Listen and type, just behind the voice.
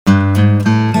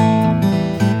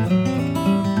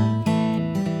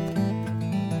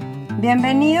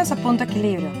Bienvenidos a Punto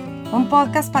Equilibrio, un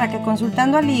podcast para que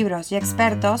consultando a libros y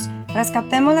expertos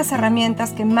rescatemos las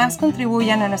herramientas que más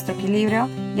contribuyan a nuestro equilibrio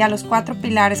y a los 4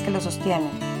 pilares que lo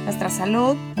sostienen: nuestra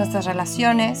salud, nuestras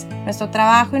relaciones, nuestro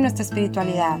trabajo y nuestra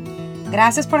espiritualidad.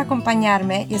 Gracias por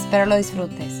acompañarme y espero lo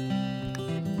disfrutes.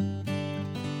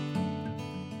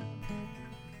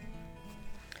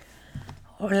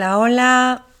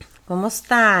 Hola, ¿cómo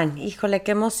están? Híjole,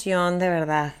 qué emoción de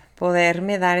verdad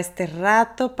poderme dar este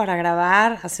rato para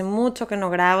grabar. Hace mucho que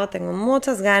no grabo, tengo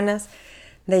muchas ganas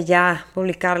de ya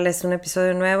publicarles un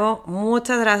episodio nuevo.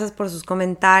 Muchas gracias por sus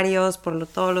comentarios, por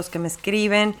todos los que me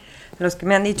escriben, los que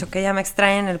me han dicho que ya me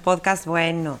extrañan el podcast.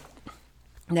 Bueno,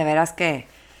 de veras que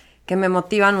me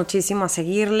motivan muchísimo a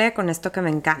seguirle con esto que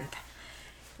me encanta.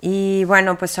 Y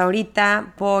bueno, pues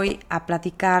ahorita voy a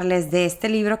platicarles de este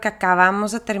libro que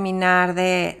acabamos de terminar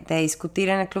de discutir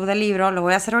en el Club del Libro. Lo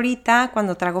voy a hacer ahorita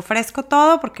cuando traigo fresco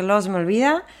todo, porque luego se me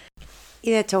olvida. Y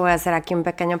de hecho voy a hacer aquí un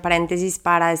pequeño paréntesis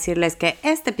para decirles que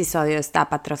este episodio está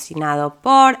patrocinado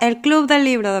por el Club del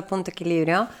Libro de Punto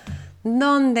Equilibrio,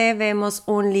 donde vemos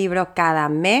un libro cada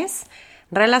mes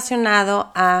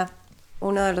relacionado a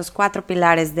uno de los 4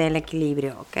 pilares del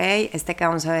equilibrio, ¿ok? Este que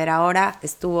vamos a ver ahora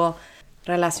estuvo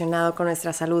relacionado con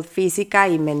nuestra salud física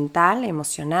y mental,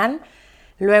 emocional.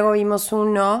 Luego vimos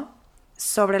uno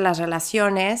sobre las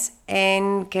relaciones,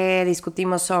 en que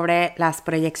discutimos sobre las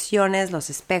proyecciones,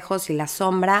 los espejos y la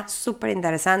sombra. Súper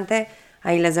interesante,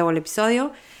 ahí les debo el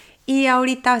episodio. Y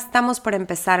ahorita estamos por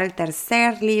empezar el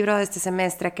tercer libro de este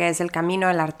semestre, que es El Camino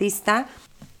del Artista.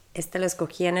 Este lo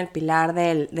escogí en el pilar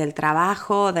del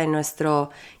trabajo, de nuestro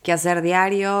quehacer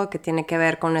diario, que tiene que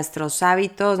ver con nuestros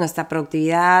hábitos, nuestra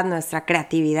productividad, nuestra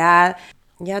creatividad,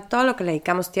 ya todo lo que le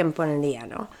dedicamos tiempo en el día,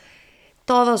 ¿no?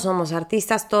 Todos somos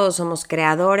artistas, todos somos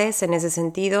creadores. En ese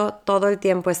sentido, todo el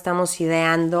tiempo estamos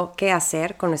ideando qué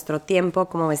hacer con nuestro tiempo,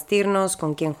 cómo vestirnos,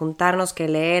 con quién juntarnos, qué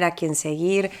leer, a quién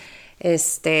seguir,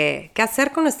 qué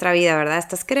hacer con nuestra vida, ¿verdad?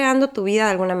 Estás creando tu vida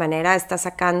de alguna manera, estás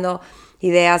sacando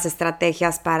ideas,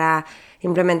 estrategias para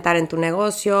implementar en tu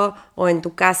negocio o en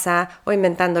tu casa, o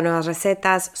inventando nuevas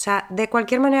recetas. O sea, de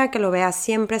cualquier manera que lo veas,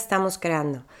 siempre estamos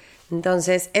creando.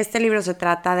 Entonces, este libro se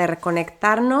trata de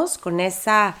reconectarnos con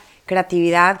esa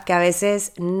creatividad que a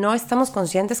veces no estamos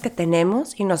conscientes que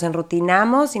tenemos, y nos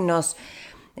enrutinamos y nos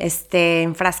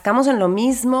enfrascamos en lo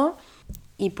mismo.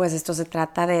 Y pues esto se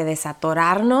trata de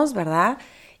desatorarnos, ¿verdad?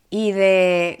 Y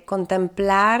de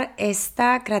contemplar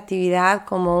esta creatividad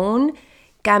como un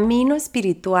camino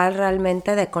espiritual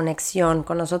realmente de conexión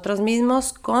con nosotros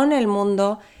mismos, con el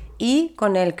mundo y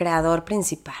con el creador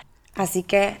principal. Así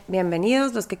que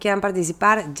bienvenidos los que quieran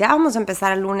participar. Ya vamos a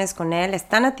empezar el lunes con él.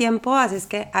 Están a tiempo, así es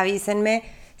que avísenme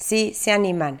si se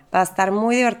animan. Va a estar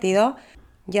muy divertido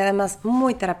y además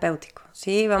muy terapéutico,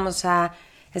 ¿sí? Vamos a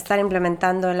estar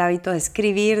implementando el hábito de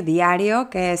escribir diario,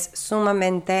 que es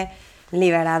sumamente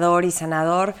liberador y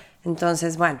sanador.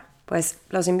 Entonces, bueno, pues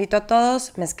los invito a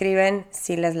todos, me escriben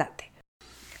si les late.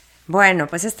 Bueno,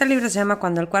 pues este libro se llama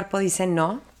Cuando el cuerpo dice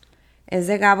no. Es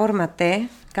de Gabor Maté.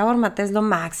 Gabor Maté es lo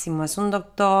máximo, es un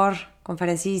doctor,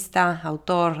 conferencista,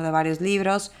 autor de varios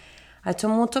libros. Ha hecho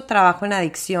mucho trabajo en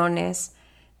adicciones,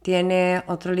 tiene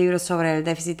otro libro sobre el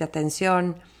déficit de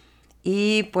atención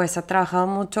y pues ha trabajado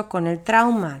mucho con el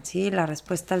trauma, ¿sí? La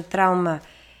respuesta al trauma.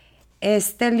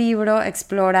 Este libro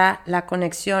explora la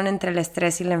conexión entre el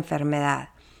estrés y la enfermedad.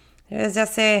 Desde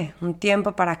hace un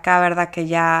tiempo para acá, ¿verdad? Que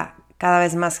ya cada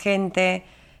vez más gente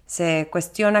se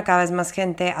cuestiona, cada vez más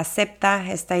gente acepta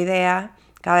esta idea,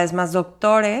 cada vez más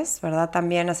doctores, ¿verdad?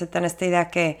 También aceptan esta idea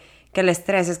que el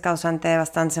estrés es causante de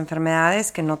bastantes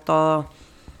enfermedades, que no todo,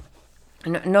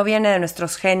 no viene de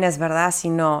nuestros genes, ¿verdad?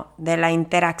 Sino de la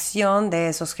interacción de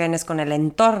esos genes con el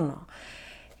entorno.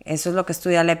 Eso es lo que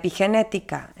estudia la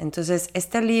epigenética. Entonces,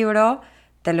 este libro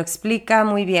te lo explica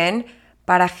muy bien.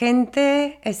 Para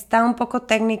gente está un poco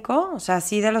técnico, o sea,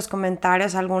 sí, de los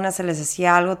comentarios, a algunas se les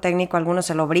decía algo técnico, a algunos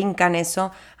se lo brincan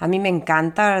eso. A mí me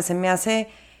encanta, se me hace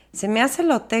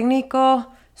lo técnico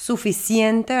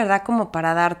suficiente, ¿verdad? Como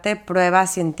para darte prueba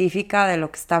científica de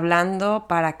lo que está hablando,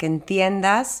 para que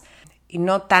entiendas, y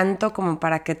no tanto como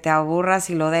para que te aburras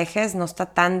y lo dejes. No está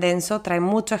tan denso, trae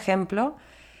mucho ejemplo.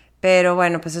 Pero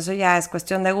bueno, pues eso ya es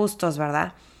cuestión de gustos,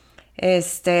 ¿verdad?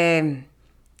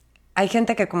 Hay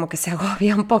gente que como que se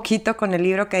agobia un poquito con el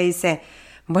libro, que dice,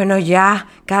 bueno, ya,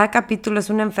 cada capítulo es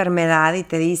una enfermedad, y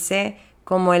te dice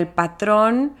como el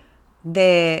patrón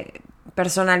de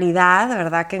personalidad,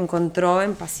 ¿verdad?, que encontró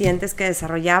en pacientes que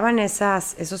desarrollaban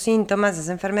esos síntomas de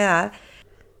esa enfermedad.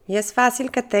 Y es fácil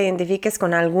que te identifiques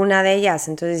con alguna de ellas.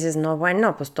 Entonces dices, no,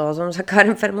 bueno, pues todos vamos a acabar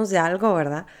enfermos de algo,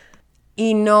 ¿verdad?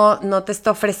 y no te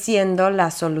está ofreciendo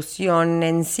la solución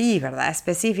en sí, ¿verdad?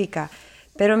 Específica.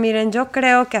 Pero miren, yo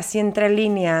creo que así entre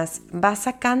líneas va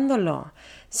sacándolo.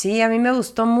 Sí, a mí me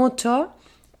gustó mucho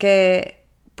que,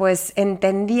 pues,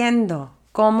 entendiendo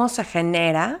cómo se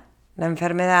genera la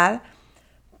enfermedad,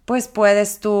 pues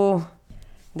puedes tú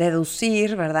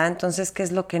deducir, ¿verdad? Entonces, ¿qué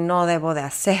es lo que no debo de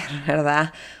hacer,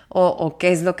 ¿verdad? O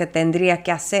qué es lo que tendría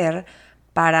que hacer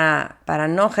para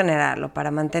no generarlo,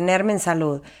 para mantenerme en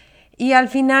salud. Y al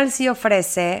final sí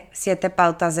ofrece 7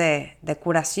 pautas de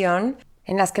curación,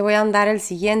 en las que voy a ahondar el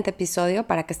siguiente episodio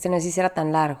para que este no se hiciera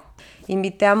tan largo.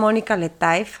 Invité a Mónica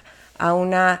Letaif, a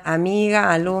una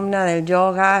amiga, alumna del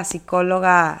yoga,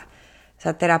 psicóloga, o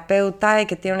sea, terapeuta y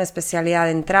que tiene una especialidad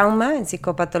en trauma, en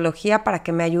psicopatología, para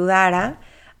que me ayudara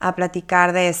a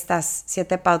platicar de estas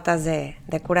 7 pautas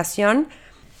de curación.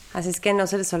 Así es que no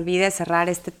se les olvide cerrar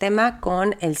este tema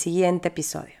con el siguiente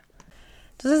episodio.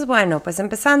 Entonces, bueno, pues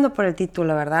empezando por el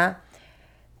título, ¿verdad?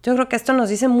 Yo creo que esto nos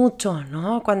dice mucho,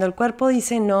 ¿no? Cuando el cuerpo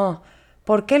dice no,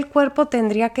 ¿por qué el cuerpo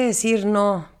tendría que decir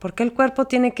no? ¿Por qué el cuerpo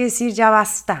tiene que decir ya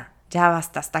basta,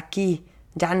 hasta aquí,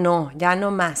 ya no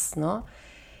más, ¿no?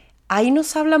 Ahí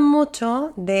nos habla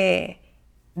mucho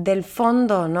del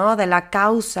fondo, ¿no? De la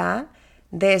causa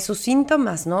de sus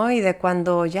síntomas, ¿no? Y de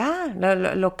cuando ya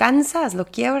lo cansas, lo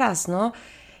quiebras, ¿no?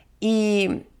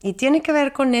 Y tiene que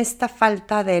ver con esta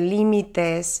falta de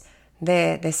límites,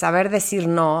 de saber decir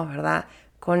no, ¿verdad?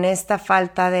 Con esta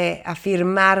falta de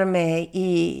afirmarme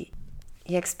y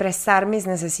expresar mis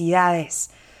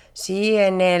necesidades, ¿sí?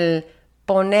 En el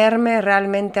ponerme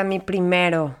realmente a mí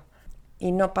primero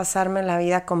y no pasarme la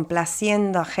vida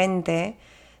complaciendo a gente,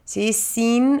 ¿sí?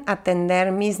 Sin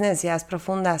atender mis necesidades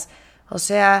profundas. O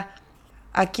sea,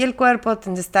 aquí el cuerpo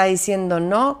te está diciendo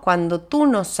no cuando tú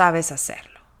no sabes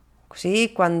hacerlo,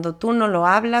 ¿sí? Cuando tú no lo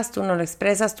hablas, tú no lo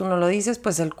expresas, tú no lo dices,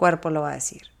 pues el cuerpo lo va a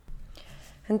decir.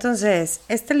 Entonces,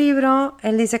 este libro,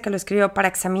 él dice que lo escribió para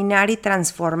examinar y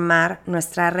transformar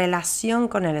nuestra relación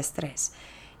con el estrés.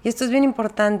 Y esto es bien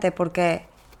importante porque,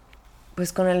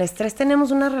 pues con el estrés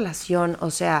tenemos una relación,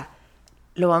 o sea,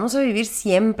 lo vamos a vivir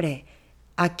siempre.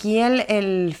 Aquí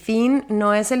el fin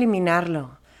no es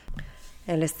eliminarlo.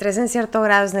 El estrés en cierto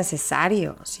grado es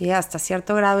necesario, ¿sí? Hasta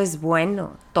cierto grado es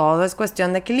bueno. Todo es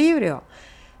cuestión de equilibrio,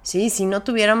 ¿sí? Si no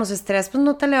tuviéramos estrés, pues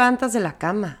no te levantas de la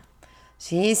cama.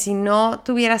 Sí, si no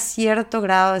tuvieras cierto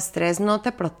grado de estrés, no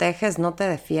te proteges, no te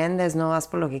defiendes, no vas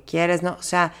por lo que quieres, no, o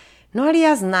sea, no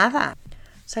harías nada.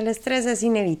 O sea, el estrés es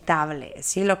inevitable,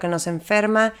 ¿sí? Lo que nos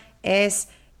enferma es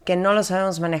que no lo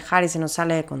sabemos manejar y se nos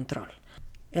sale de control.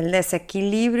 El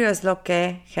desequilibrio es lo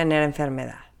que genera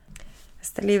enfermedad.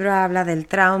 Este libro habla del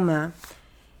trauma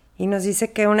y nos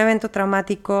dice que un evento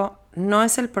traumático no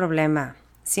es el problema,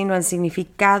 sino el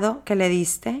significado que le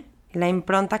diste y la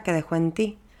impronta que dejó en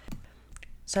ti.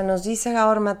 O sea, nos dice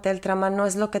Gabor Mate, el trauma no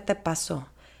es lo que te pasó,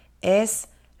 es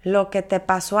lo que te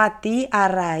pasó a ti a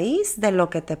raíz de lo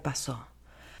que te pasó.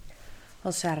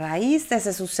 O sea, a raíz de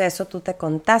ese suceso tú te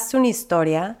contaste una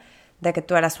historia de que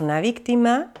tú eras una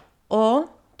víctima o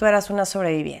tú eras una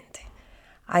sobreviviente.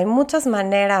 Hay muchas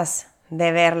maneras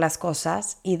de ver las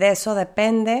cosas y de eso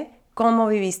depende cómo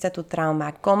viviste tu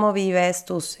trauma, cómo vives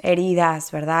tus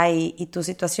heridas, ¿verdad? Y tus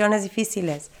situaciones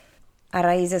difíciles. A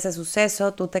raíz de ese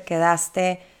suceso, tú te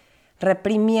quedaste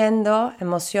reprimiendo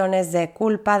emociones de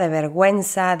culpa, de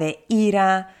vergüenza, de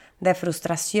ira, de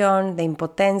frustración, de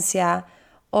impotencia,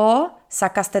 o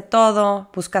sacaste todo,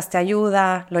 buscaste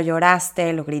ayuda, lo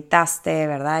lloraste, lo gritaste,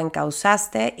 ¿verdad?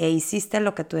 Encauzaste e hiciste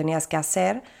lo que tú tenías que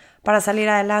hacer para salir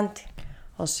adelante.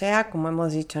 O sea, como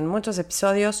hemos dicho en muchos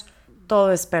episodios,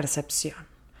 todo es percepción.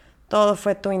 Todo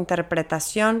fue tu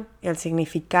interpretación y el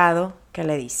significado que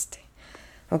le diste.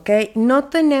 ¿Ok? No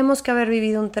tenemos que haber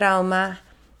vivido un trauma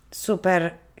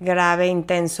súper grave,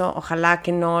 intenso. Ojalá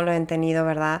que no lo hayan tenido,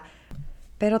 ¿verdad?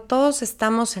 Pero todos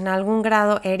estamos en algún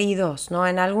grado heridos, ¿no?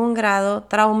 En algún grado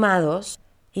traumados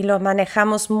y lo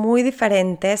manejamos muy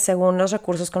diferente según los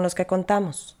recursos con los que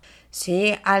contamos.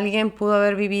 Sí, alguien pudo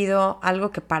haber vivido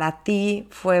algo que para ti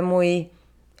fue muy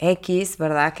X,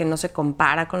 ¿verdad? Que no se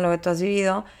compara con lo que tú has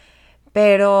vivido,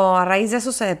 pero a raíz de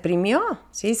eso se deprimió,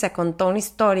 ¿sí? Se contó una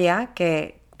historia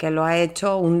que lo ha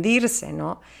hecho hundirse,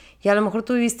 ¿no? Y a lo mejor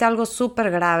tú viviste algo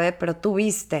súper grave, pero tú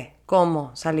viste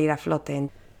cómo salir a flote.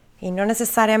 Y no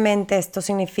necesariamente esto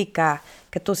significa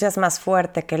que tú seas más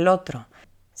fuerte que el otro,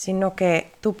 sino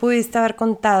que tú pudiste haber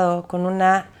contado con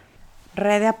una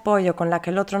red de apoyo con la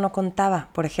que el otro no contaba,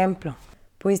 por ejemplo.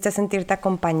 Pudiste sentirte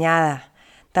acompañada.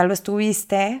 Tal vez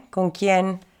tuviste con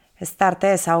quien estarte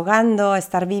desahogando,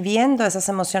 estar viviendo esas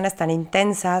emociones tan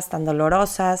intensas, tan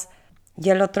dolorosas,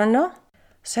 y el otro no.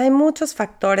 O sea, hay muchos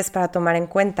factores para tomar en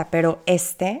cuenta, pero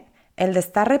este el de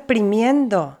estar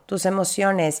reprimiendo tus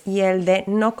emociones y el de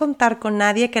no contar con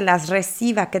nadie que las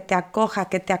reciba, que te acoja,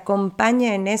 que te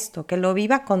acompañe en esto, que lo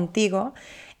viva contigo,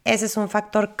 ese es un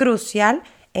factor crucial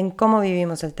en cómo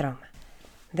vivimos el trauma.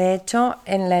 De hecho,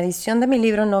 en la edición de mi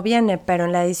libro no viene, pero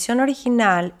en la edición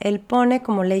original él pone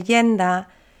como leyenda,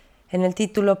 en el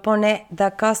título pone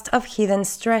The Cost of Hidden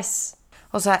Stress,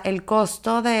 o sea, el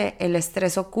costo del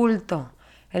estrés oculto.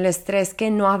 El estrés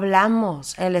que no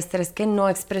hablamos, el estrés que no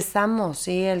expresamos,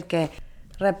 ¿sí? El que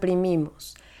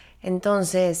reprimimos.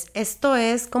 Entonces, esto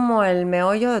es como el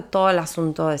meollo de todo el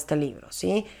asunto de este libro,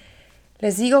 ¿sí?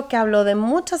 Les digo que hablo de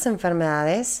muchas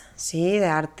enfermedades, ¿sí? De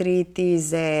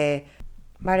artritis, de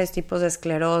varios tipos de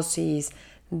esclerosis,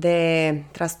 de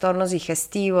trastornos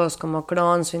digestivos como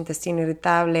Crohn, su intestino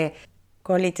irritable,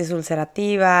 colitis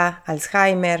ulcerativa,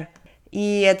 Alzheimer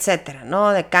y etcétera,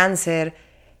 ¿no? De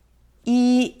cáncer.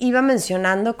 Y iba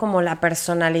mencionando como la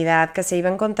personalidad que se iba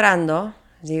encontrando,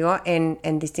 digo,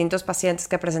 en distintos pacientes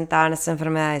que presentaban estas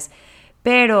enfermedades.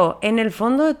 Pero en el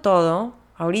fondo de todo,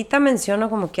 ahorita menciono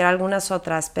como quiera algunas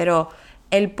otras, pero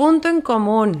el punto en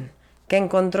común que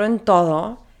encontró en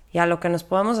todo y a lo que nos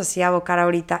podemos así abocar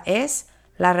ahorita es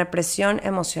la represión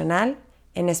emocional,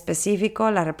 en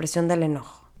específico la represión del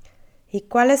enojo. ¿Y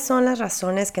cuáles son las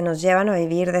razones que nos llevan a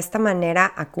vivir de esta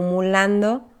manera,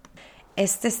 acumulando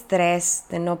este estrés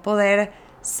de no poder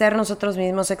ser nosotros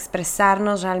mismos,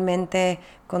 expresarnos realmente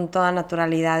con toda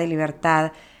naturalidad y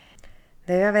libertad?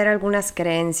 Debe haber algunas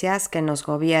creencias que nos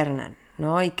gobiernan,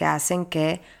 ¿no? Y que hacen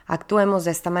que actuemos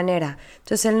de esta manera.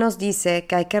 Entonces él nos dice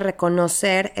que hay que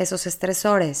reconocer esos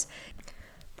estresores.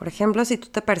 Por ejemplo, si tú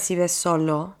te percibes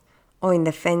solo o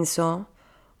indefenso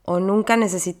o nunca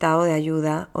necesitado de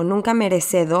ayuda o nunca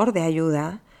merecedor de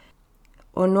ayuda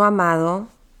o no amado,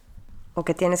 o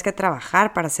que tienes que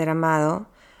trabajar para ser amado,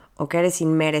 o que eres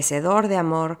inmerecedor de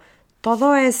amor,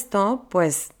 todo esto,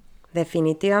 pues,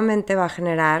 definitivamente va a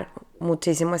generar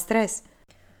muchísimo estrés.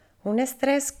 Un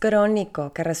estrés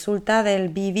crónico que resulta del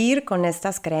vivir con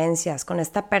estas creencias, con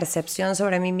esta percepción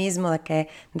sobre mí mismo de que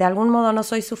de algún modo no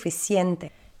soy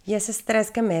suficiente. Y ese estrés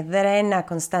que me drena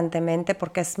constantemente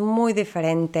porque es muy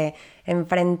diferente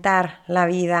enfrentar la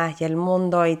vida y el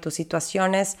mundo y tus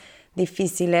situaciones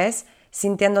difíciles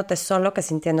sintiéndote solo que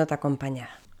sintiéndote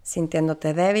acompañada,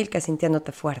 sintiéndote débil que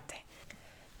sintiéndote fuerte.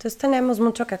 Entonces tenemos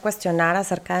mucho que cuestionar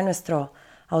acerca de nuestro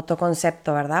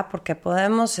autoconcepto, ¿verdad? Porque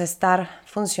podemos estar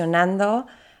funcionando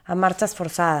a marchas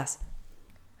forzadas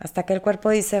hasta que el cuerpo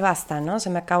dice basta, ¿no? Se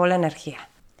me acabó la energía.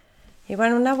 Y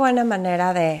bueno, una buena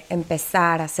manera de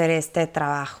empezar a hacer este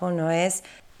trabajo, ¿no? Es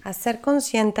hacer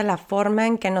consciente la forma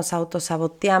en que nos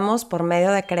autosaboteamos por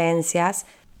medio de creencias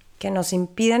que nos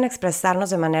impiden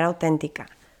expresarnos de manera auténtica.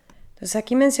 Entonces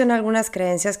aquí menciono algunas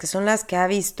creencias que son las que ha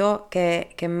visto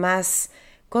que más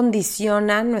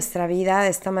condicionan nuestra vida de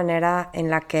esta manera en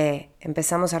la que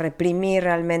empezamos a reprimir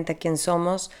realmente quién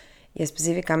somos y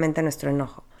específicamente nuestro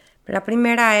enojo. La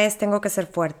primera es tengo que ser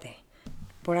fuerte.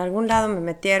 Por algún lado me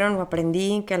metieron o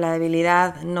aprendí que la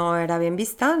debilidad no era bien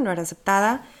vista, no era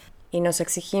aceptada y nos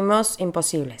exigimos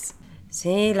imposibles.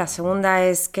 Sí, la segunda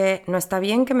es que no está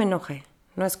bien que me enoje.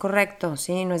 No es correcto,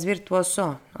 ¿sí? No es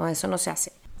virtuoso, no, eso no se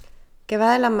hace. Que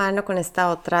va de la mano con esta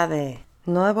otra de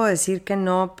no debo decir que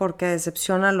no porque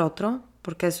decepciona al otro,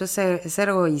 porque eso es ser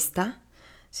egoísta,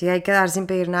 ¿sí? Hay que dar sin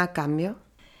pedir nada a cambio.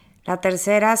 La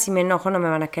tercera, si me enojo no me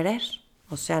van a querer,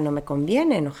 o sea, no me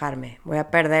conviene enojarme, voy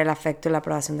a perder el afecto y la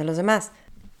aprobación de los demás,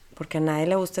 porque a nadie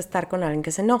le gusta estar con alguien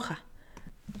que se enoja.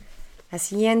 La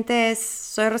siguiente es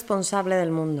soy responsable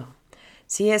del mundo,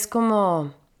 ¿sí? Es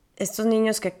como estos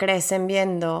niños que crecen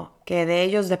viendo que de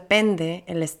ellos depende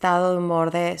el estado de humor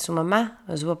de su mamá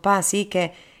o de su papá, así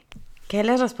que él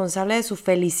es responsable de su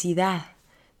felicidad,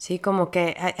 ¿sí? Como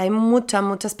que hay mucha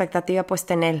expectativa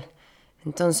puesta en él.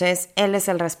 Entonces, él es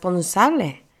el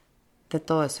responsable de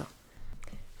todo eso.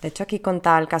 De hecho, aquí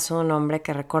contaba el caso de un hombre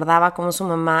que recordaba cómo su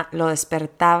mamá lo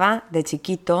despertaba de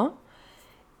chiquito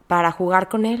para jugar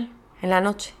con él en la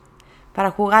noche,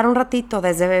 para jugar un ratito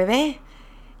desde bebé.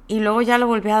 Y luego ya lo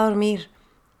volví a dormir.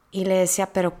 Y le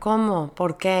decía, ¿pero cómo?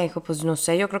 ¿Por qué? Dijo, pues no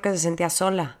sé, yo creo que se sentía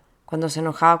sola cuando se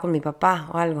enojaba con mi papá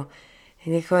o algo. Y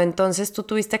dijo, entonces tú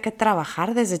tuviste que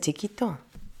trabajar desde chiquito.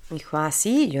 Dijo, ah,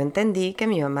 sí, yo entendí que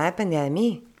mi mamá dependía de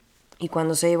mí. Y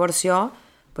cuando se divorció,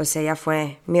 pues ella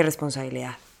fue mi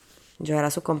responsabilidad. Yo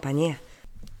era su compañía.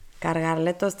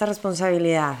 Cargarle toda esta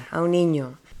responsabilidad a un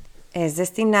niño es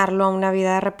destinarlo a una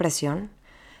vida de represión.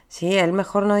 Sí, él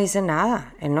mejor no dice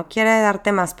nada. Él no quiere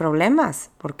darte más problemas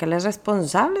porque él es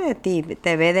responsable de ti.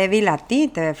 Te ve débil a ti,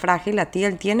 te ve frágil a ti.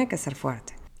 Él tiene que ser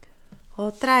fuerte.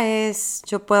 Otra es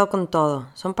yo puedo con todo.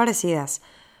 Son parecidas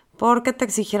porque te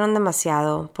exigieron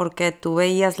demasiado, porque tú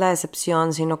veías la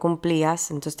decepción si no cumplías,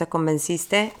 entonces te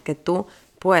convenciste que tú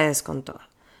puedes con todo.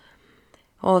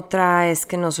 Otra es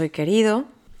que no soy querido,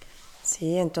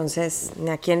 sí, entonces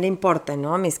a quién le importa,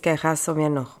 ¿no? Mis quejas o mi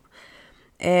enojo.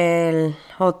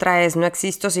 Otra es no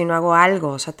existo si no hago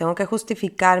algo, o sea, tengo que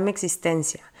justificar mi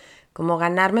existencia, como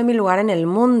ganarme mi lugar en el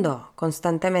mundo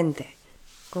constantemente.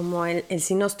 Como el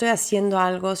si no estoy haciendo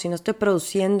algo, si no estoy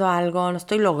produciendo algo, no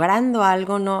estoy logrando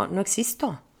algo, no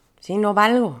existo, ¿sí? No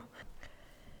valgo.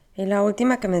 Y la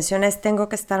última que menciona es tengo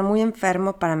que estar muy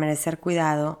enfermo para merecer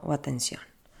cuidado o atención.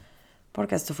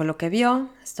 Porque esto fue lo que vio,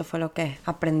 esto fue lo que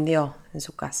aprendió en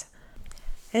su casa.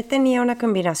 Él tenía una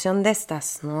combinación de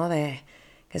estas, ¿no? De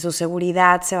que su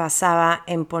seguridad se basaba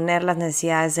en poner las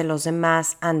necesidades de los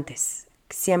demás antes,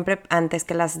 siempre antes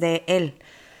que las de él.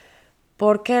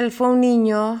 Porque él fue un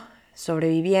niño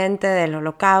sobreviviente del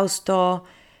Holocausto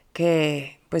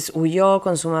que pues huyó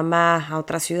con su mamá a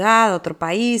otra ciudad, a otro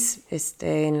país,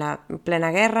 en la plena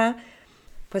guerra,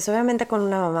 pues obviamente con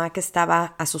una mamá que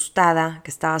estaba asustada, que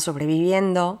estaba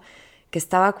sobreviviendo, que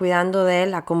estaba cuidando de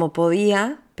él a como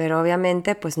podía, pero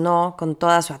obviamente pues no con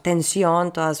toda su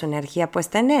atención, toda su energía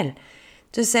puesta en él.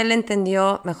 Entonces él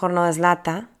entendió, mejor no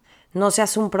deslata, no se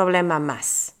hace un problema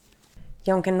más. Y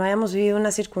aunque no hayamos vivido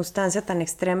una circunstancia tan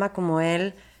extrema como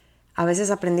él, a veces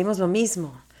aprendimos lo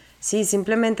mismo. Sí,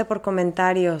 simplemente por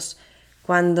comentarios.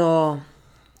 Cuando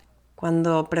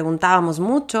preguntábamos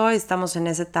mucho y estamos en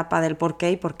esa etapa del por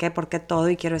qué todo,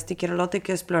 y quiero esto y quiero lo otro y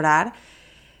quiero explorar,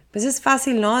 pues es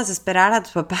fácil, ¿no? Desesperar a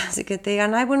tus papás y que te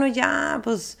digan, ay, bueno, ya,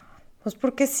 pues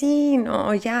porque sí,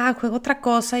 no, ya, juego otra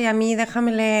cosa y a mí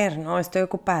déjame leer, no, estoy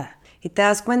ocupada. Y te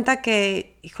das cuenta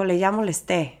que, híjole, ya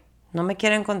molesté. No me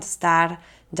quieren contestar,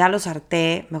 ya los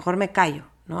harté, mejor me callo,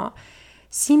 ¿no?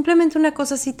 Simplemente una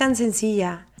cosa así tan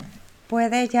sencilla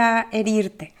puede ya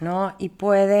herirte, ¿no? Y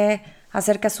puede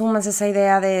hacer que asumas esa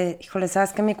idea de, híjole,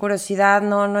 sabes que mi curiosidad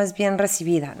no es bien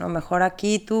recibida, ¿no? Mejor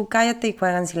aquí tú cállate y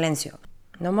juega en silencio.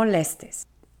 No molestes.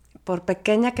 Por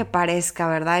pequeña que parezca,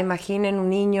 ¿verdad? Imaginen un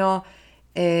niño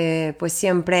pues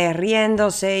siempre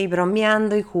riéndose y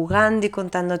bromeando y jugando y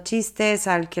contando chistes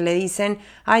al que le dicen,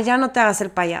 ay, ya no te hagas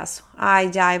el payaso,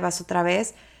 ay, ya, ahí vas otra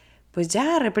vez. Pues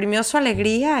ya, reprimió su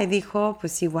alegría y dijo,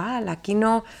 pues igual, aquí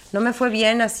no me fue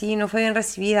bien así, no fue bien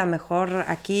recibida, mejor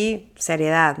aquí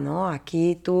seriedad, ¿no?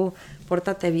 Aquí tú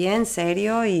pórtate bien,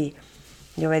 serio y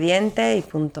obediente y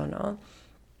punto, ¿no?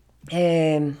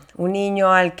 Un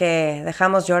niño al que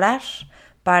dejamos llorar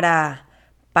para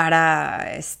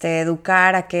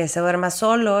educar a que se duerma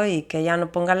solo y que ya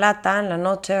no ponga lata en la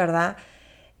noche, ¿verdad?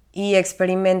 Y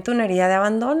experimente una herida de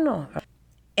abandono.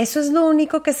 Eso es lo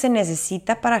único que se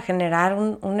necesita para generar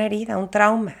una herida, un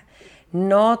trauma.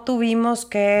 No tuvimos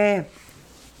que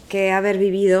haber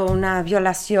vivido una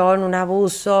violación, un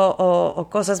abuso o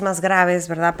cosas más graves,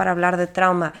 ¿verdad? Para hablar de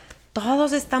trauma.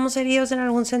 Todos estamos heridos en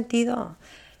algún sentido.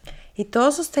 Y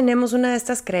todos sostenemos una de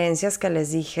estas creencias que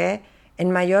les dije en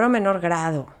mayor o menor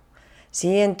grado,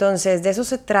 ¿sí? Entonces, de eso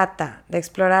se trata, de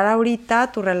explorar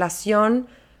ahorita tu relación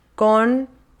con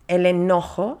el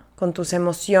enojo, con tus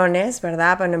emociones,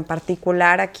 ¿verdad? Bueno, en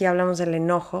particular aquí hablamos del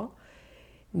enojo,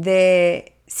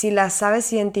 de si las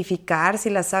sabes identificar, si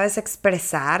las sabes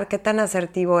expresar, qué tan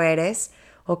asertivo eres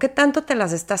o qué tanto te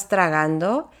las estás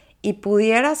tragando y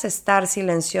pudieras estar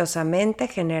silenciosamente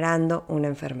generando una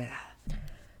enfermedad.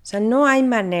 O sea, no hay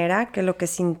manera que lo que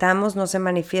sintamos no se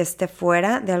manifieste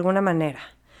fuera de alguna manera.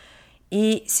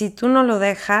 Y si tú no lo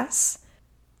dejas,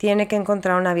 tiene que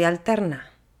encontrar una vía alterna.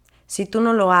 Si tú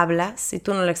no lo hablas, si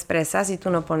tú no lo expresas, si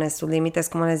tú no pones tus límites,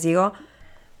 como les digo,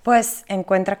 pues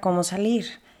encuentra cómo salir.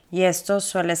 Y esto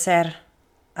suele ser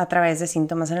a través de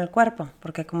síntomas en el cuerpo,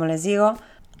 porque como les digo,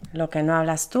 lo que no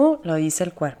hablas tú, lo dice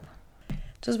el cuerpo.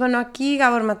 Entonces, bueno, aquí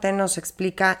Gabor Maté nos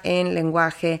explica en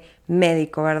lenguaje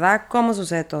médico, ¿verdad? ¿Cómo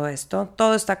sucede todo esto?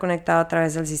 Todo está conectado a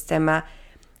través del sistema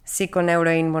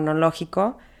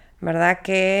psiconeuroinmunológico, ¿verdad?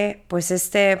 Que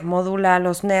pues modula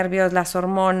los nervios, las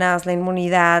hormonas, la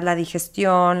inmunidad, la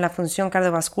digestión, la función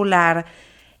cardiovascular.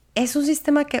 Es un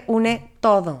sistema que une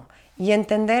todo. Y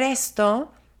entender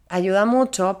esto ayuda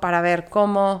mucho para ver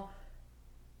cómo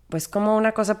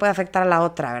una cosa puede afectar a la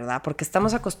otra, ¿verdad? Porque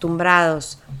estamos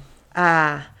acostumbrados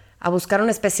a buscar un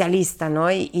especialista,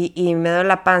 ¿no? Y me duele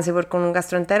la panza y voy con un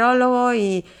gastroenterólogo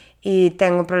y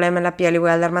tengo un problema en la piel y voy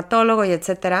al dermatólogo y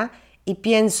etcétera. Y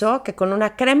pienso que con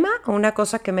una crema o una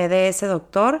cosa que me dé ese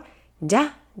doctor,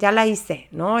 ya la hice,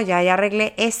 ¿no? Ya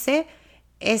arreglé ese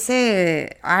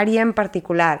área en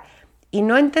particular. Y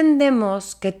no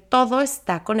entendemos que todo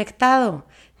está conectado.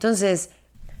 Entonces,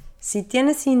 si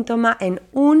tienes síntoma en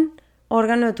un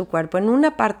órgano de tu cuerpo, en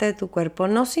una parte de tu cuerpo,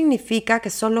 no significa que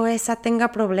solo esa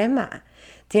tenga problema.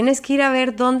 Tienes que ir a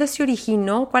ver dónde se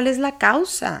originó, cuál es la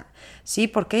causa, ¿sí?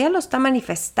 Porque ella lo está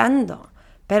manifestando,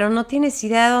 pero no tienes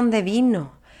idea de dónde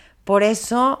vino. Por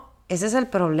eso, ese es el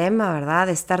problema, ¿verdad?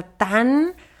 De estar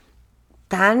tan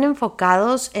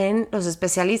enfocados en los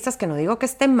especialistas, que no digo que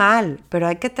esté mal, pero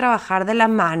hay que trabajar de la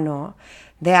mano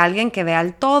de alguien que vea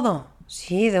el todo,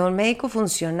 ¿sí? De un médico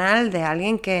funcional, de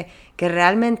alguien que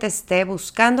realmente esté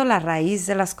buscando la raíz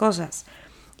de las cosas.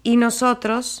 Y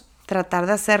nosotros tratar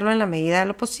de hacerlo en la medida de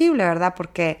lo posible, ¿verdad?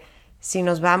 Porque si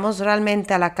nos vamos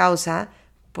realmente a la causa,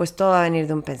 pues todo va a venir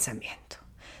de un pensamiento,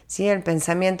 ¿sí? El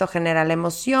pensamiento genera la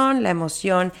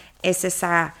emoción es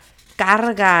esa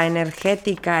carga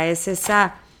energética, es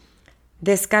esa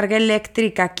descarga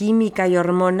eléctrica, química y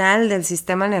hormonal del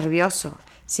sistema nervioso,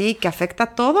 ¿sí? Que afecta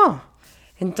todo.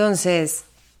 Entonces,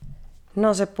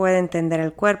 no se puede entender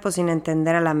el cuerpo sin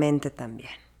entender a la mente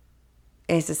también.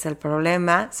 Ese es el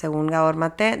problema, según Gabor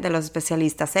Maté, de los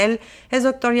especialistas. Él es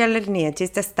doctor y el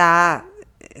chiste está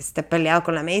peleado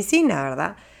con la medicina,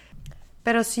 ¿verdad?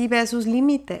 Pero sí ve sus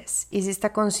límites y sí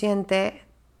está consciente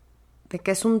de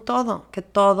que es un todo, que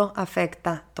todo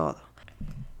afecta todo.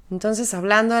 Entonces,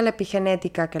 hablando de la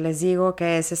epigenética, que les digo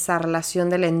que es esa relación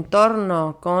del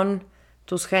entorno con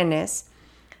tus genes,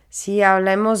 si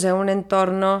hablemos de un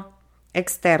entorno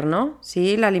externo,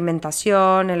 ¿sí? La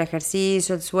alimentación, el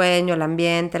ejercicio, el sueño, el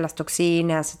ambiente, las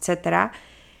toxinas, etc.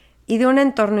 Y de un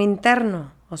entorno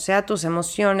interno, o sea, tus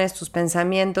emociones, tus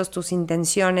pensamientos, tus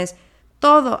intenciones,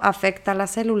 todo afecta a la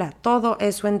célula, todo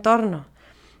es su entorno,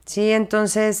 ¿sí?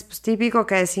 Entonces, pues, típico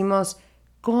que decimos,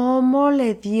 ¿cómo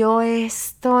le dio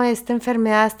esta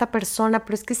enfermedad a esta persona?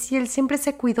 Pero es que sí, él siempre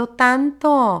se cuidó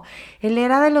tanto. Él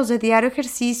era de los de diario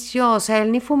ejercicio, o sea,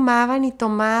 él ni fumaba, ni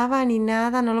tomaba, ni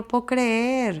nada, no lo puedo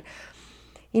creer.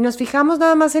 Y nos fijamos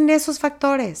nada más en esos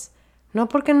factores. No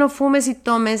porque no fumes y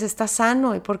tomes, estás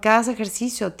sano, y porque hagas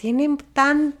ejercicio. Tiene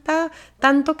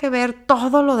tanto que ver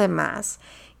todo lo demás.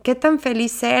 Qué tan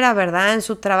feliz era, ¿verdad? En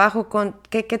su trabajo,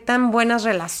 qué tan buenas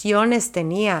relaciones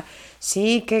tenía.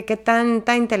 Sí, qué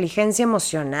tanta inteligencia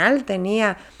emocional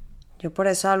tenía. Yo por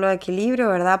eso hablo de equilibrio,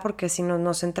 ¿verdad? Porque si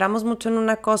nos centramos mucho en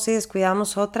una cosa y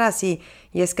descuidamos otras, y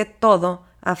es que todo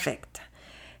afecta.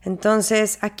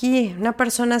 Entonces, aquí una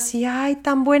persona así, ¡ay,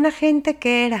 tan buena gente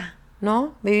que era!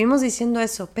 ¿No? Vivimos diciendo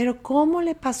eso, pero ¿cómo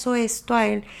le pasó esto a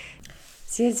él?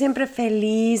 Si él siempre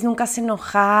feliz, nunca se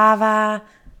enojaba.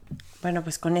 Bueno,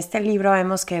 pues con este libro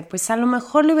vemos que pues a lo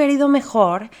mejor le hubiera ido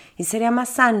mejor y sería más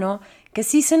sano que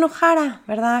sí se enojara,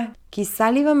 ¿verdad? Quizá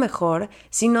le iba mejor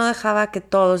si no dejaba que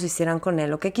todos hicieran con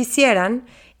él lo que quisieran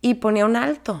y ponía un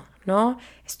alto, ¿no?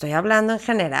 Estoy hablando en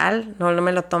general, no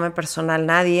me lo tome personal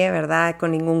nadie, ¿verdad? Con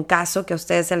ningún caso que a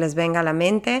ustedes se les venga a la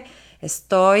mente.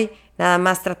 Estoy nada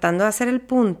más tratando de hacer el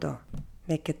punto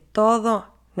de que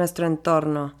todo nuestro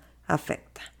entorno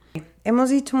afecta. Hemos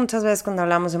dicho muchas veces cuando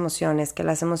hablamos de emociones que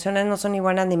las emociones no son ni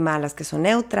buenas ni malas, que son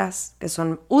neutras, que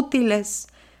son útiles,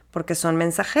 porque son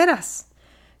mensajeras,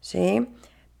 ¿sí?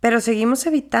 Pero seguimos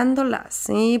evitándolas,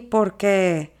 ¿sí?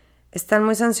 Porque están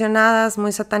muy sancionadas,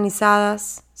 muy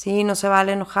satanizadas, ¿sí? No se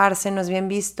vale enojarse, no es bien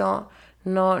visto,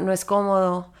 no es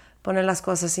cómodo poner las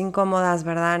cosas incómodas,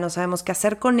 ¿verdad? No sabemos qué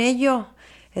hacer con ello.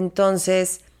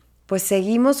 Entonces, pues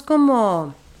seguimos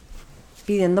como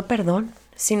pidiendo perdón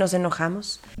si nos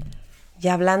enojamos. Y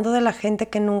hablando de la gente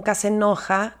que nunca se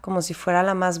enoja, como si fuera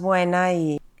la más buena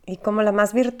y como la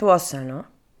más virtuosa, ¿no?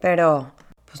 Pero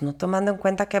pues no tomando en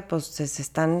cuenta que pues se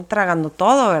están tragando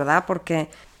todo, ¿verdad? Porque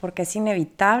es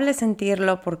inevitable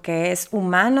sentirlo, porque es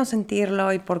humano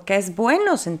sentirlo y porque es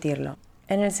bueno sentirlo.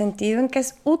 En el sentido en que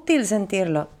es útil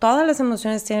sentirlo. Todas las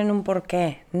emociones tienen un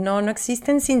porqué. No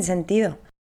existen sin sentido.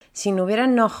 Si no hubiera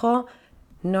enojo,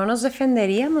 no nos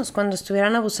defenderíamos cuando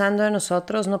estuvieran abusando de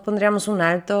nosotros, no pondríamos un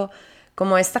alto,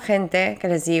 como esta gente que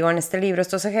les digo en este libro,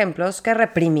 estos ejemplos, que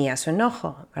reprimía su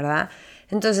enojo, ¿verdad?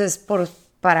 Entonces,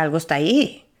 para algo está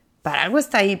ahí,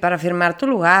 para afirmar tu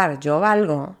lugar. Yo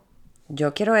valgo,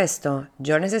 yo quiero esto,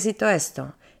 yo necesito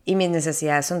esto, y mis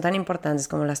necesidades son tan importantes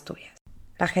como las tuyas.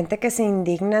 La gente que se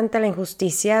indigna ante la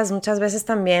injusticia es muchas veces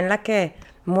también la que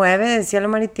mueve del cielo,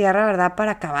 mar y tierra, ¿verdad?,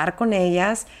 para acabar con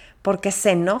ellas, porque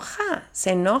se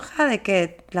enoja de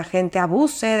que la gente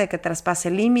abuse, de que traspase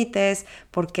límites,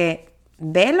 porque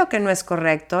ve lo que no es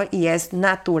correcto y es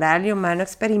natural y humano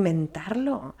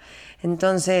experimentarlo.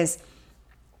 Entonces,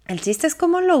 el chiste es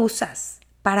cómo lo usas,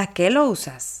 para qué lo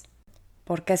usas,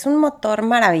 porque es un motor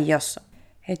maravilloso.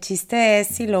 El chiste es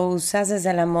si lo usas desde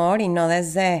el amor y no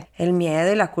desde el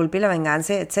miedo y la culpa y la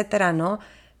venganza, etcétera, ¿no?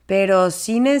 Pero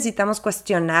sí necesitamos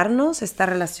cuestionarnos esta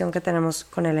relación que tenemos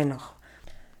con el enojo.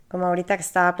 Como ahorita que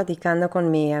estaba platicando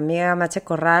con mi amiga Mache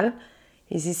Corral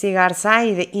y Cici Garza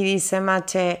y dice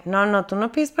Mache, no, tú no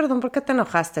pides perdón porque te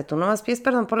enojaste, tú nomás pides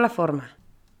perdón por la forma.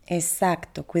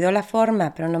 Exacto, cuido la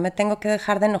forma, pero no me tengo que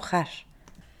dejar de enojar.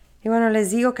 Y bueno, les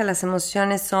digo que las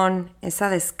emociones son esa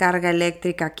descarga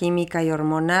eléctrica, química y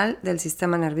hormonal del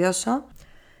sistema nervioso.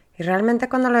 Y realmente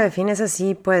cuando lo defines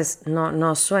así, pues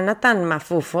no suena tan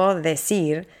mafufo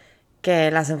decir que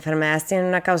las enfermedades tienen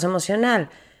una causa emocional.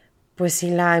 Pues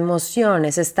si la emoción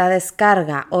es esta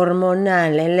descarga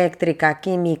hormonal, eléctrica,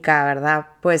 química, ¿verdad?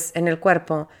 Pues en el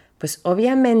cuerpo, pues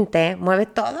obviamente mueve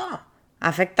todo,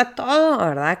 afecta todo,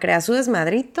 ¿verdad? Crea su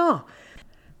desmadrito.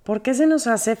 ¿Por qué se nos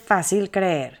hace fácil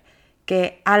creer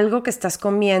que algo que estás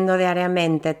comiendo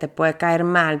diariamente te puede caer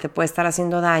mal, te puede estar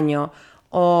haciendo daño,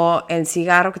 o el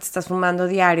cigarro que te estás fumando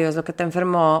diario es lo que te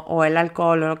enfermó, o el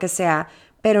alcohol o lo que sea,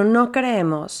 pero no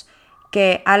creemos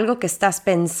que algo que estás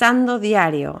pensando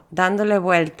diario, dándole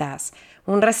vueltas,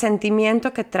 un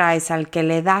resentimiento que traes al que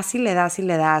le das y le das y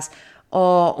le das,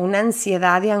 o una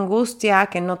ansiedad y angustia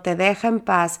que no te deja en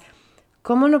paz,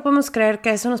 ¿cómo no podemos creer que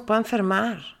eso nos pueda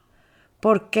enfermar?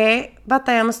 ¿Por qué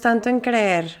batallamos tanto en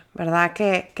creer, verdad,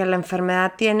 que la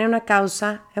enfermedad tiene una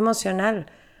causa emocional?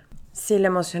 Si la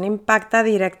emoción impacta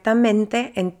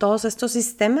directamente en todos estos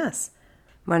sistemas.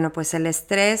 Bueno, pues el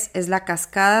estrés es la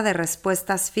cascada de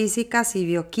respuestas físicas y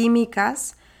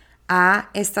bioquímicas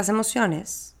a estas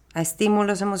emociones, a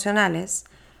estímulos emocionales,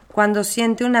 cuando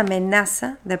siente una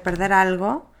amenaza de perder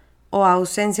algo o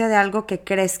ausencia de algo que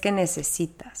crees que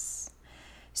necesitas.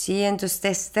 ¿Sí? Entonces te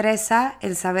estresa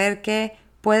el saber que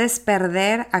puedes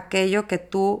perder aquello que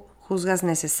tú juzgas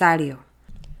necesario.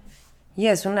 Y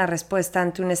es una respuesta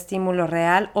ante un estímulo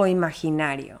real o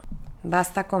imaginario.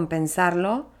 Basta con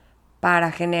pensarlo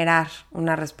para generar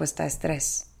una respuesta de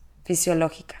estrés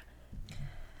fisiológica.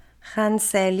 Hans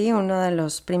Selye, uno de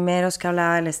los primeros que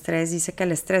hablaba del estrés, dice que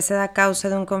el estrés se da a causa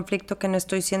de un conflicto que no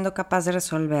estoy siendo capaz de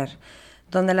resolver,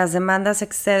 donde las demandas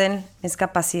exceden mis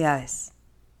capacidades.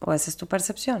 O esa es tu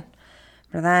percepción,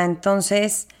 ¿verdad?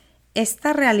 Entonces,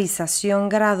 esta realización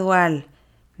gradual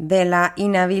de la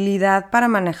inhabilidad para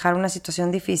manejar una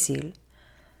situación difícil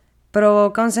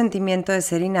provoca un sentimiento de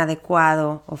ser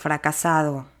inadecuado o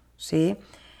fracasado, ¿sí?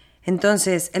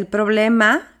 Entonces, el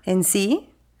problema en sí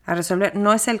a resolver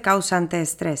no es el causante de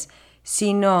estrés,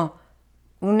 sino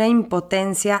una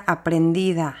impotencia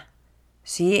aprendida,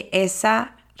 ¿sí?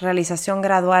 Esa realización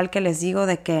gradual que les digo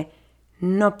de que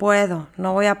no puedo,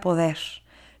 no voy a poder,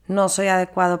 no soy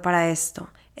adecuado para esto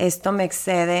me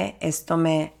excede, esto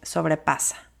me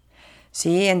sobrepasa,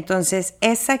 ¿sí? Entonces,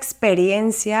 esa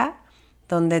experiencia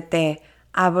donde te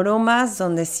abrumas,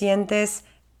 donde sientes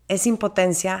esa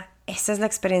impotencia, esa es la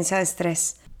experiencia de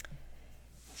estrés.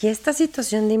 Y esta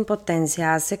situación de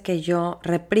impotencia hace que yo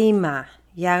reprima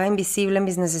y haga invisible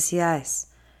mis necesidades,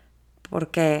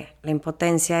 porque la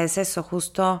impotencia es eso,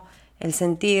 justo el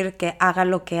sentir que haga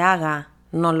lo que haga,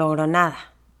 no logro nada,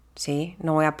 ¿sí?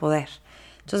 No voy a poder.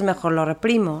 Entonces mejor lo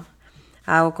reprimo,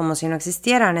 hago como si no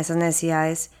existieran esas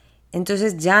necesidades,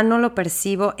 entonces ya no lo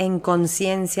percibo en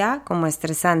conciencia como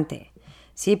estresante,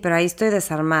 ¿sí? Pero ahí estoy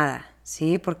desarmada,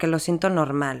 ¿sí? Porque lo siento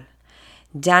normal.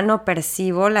 Ya no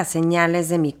percibo las señales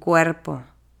de mi cuerpo,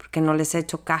 porque no les he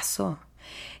hecho caso.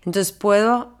 Entonces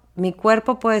mi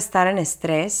cuerpo puede estar en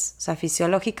estrés, o sea,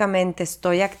 fisiológicamente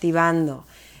estoy activando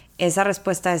esa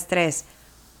respuesta de estrés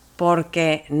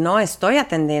porque no estoy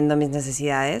atendiendo mis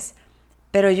necesidades,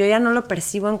 pero yo ya no lo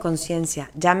percibo en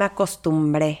conciencia, ya me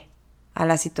acostumbré a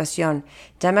la situación,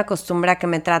 ya me acostumbré a que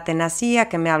me traten así, a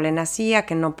que me hablen así, a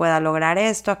que no pueda lograr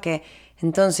esto,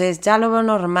 entonces ya lo veo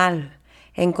normal.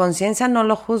 En conciencia no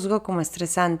lo juzgo como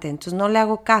estresante, entonces no le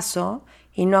hago caso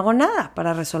y no hago nada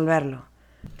para resolverlo.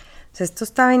 Entonces, esto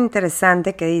está bien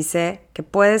interesante que dice que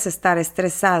puedes estar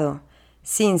estresado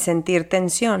sin sentir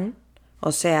tensión,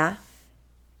 o sea,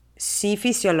 si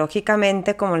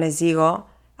fisiológicamente, como les digo,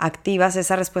 activas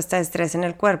esa respuesta de estrés en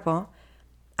el cuerpo,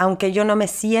 aunque yo no me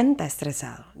sienta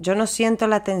estresado, yo no siento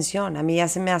la tensión, a mí ya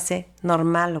se me hace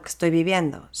normal lo que estoy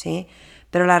viviendo, ¿sí?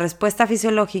 Pero la respuesta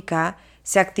fisiológica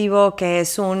se activó, que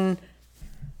es un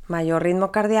mayor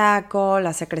ritmo cardíaco,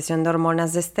 la secreción de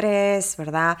hormonas de estrés,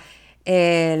 ¿verdad?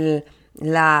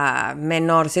 La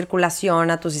menor circulación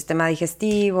a tu sistema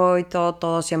digestivo y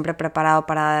todo siempre preparado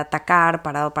para atacar,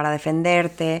 parado para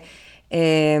defenderte.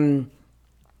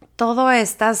 Todas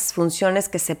estas funciones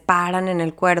que se paran en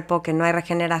el cuerpo, que no hay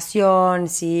regeneración,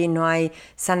 ¿sí? No hay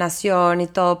sanación y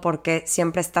todo porque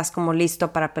siempre estás como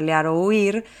listo para pelear o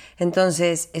huir.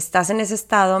 Entonces estás en ese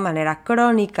estado de manera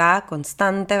crónica,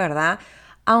 constante, ¿verdad?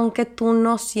 Aunque tú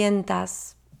no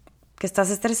sientas que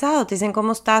estás estresado. Te dicen,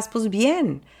 ¿cómo estás? Pues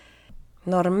bien,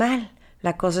 normal.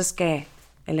 La cosa es que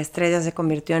el estrés ya se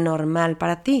convirtió en normal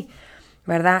para ti,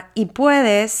 ¿verdad? Y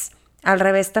puedes, al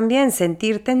revés también,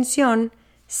 sentir tensión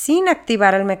sin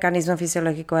activar el mecanismo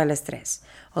fisiológico del estrés.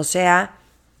 O sea,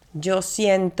 yo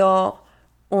siento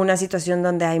una situación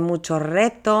donde hay mucho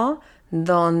reto,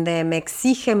 donde me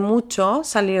exige mucho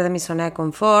salir de mi zona de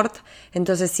confort,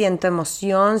 entonces siento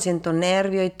emoción, siento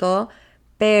nervio y todo,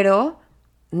 pero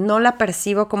no la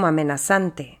percibo como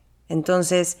amenazante.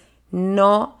 Entonces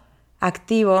no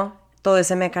activo todo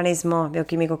ese mecanismo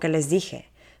bioquímico que les dije,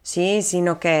 ¿sí?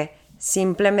 Sino que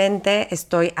simplemente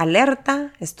estoy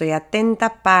alerta, estoy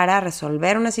atenta para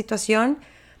resolver una situación,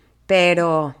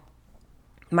 pero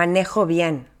manejo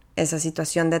bien esa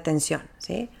situación de tensión,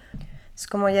 ¿sí? Es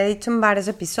como ya he dicho en varios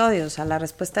episodios, la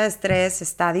respuesta de estrés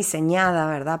está diseñada,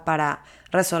 ¿verdad?, para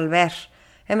resolver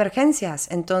emergencias.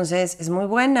 Entonces es muy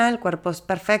buena, el cuerpo es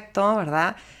perfecto,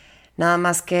 ¿verdad? Nada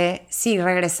más que si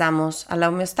regresamos a la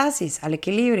homeostasis, al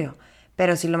equilibrio.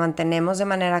 Pero si lo mantenemos de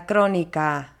manera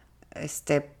crónica,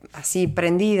 así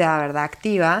prendida, ¿verdad?,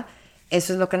 activa,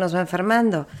 eso es lo que nos va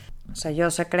enfermando. O sea,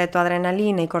 yo secreto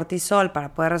adrenalina y cortisol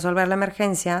para poder resolver la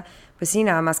emergencia, pues sí,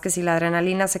 nada más que si la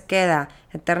adrenalina se queda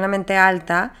eternamente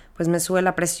alta, pues me sube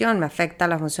la presión, me afecta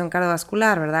la función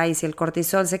cardiovascular, ¿verdad? Y si el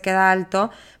cortisol se queda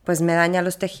alto, pues me daña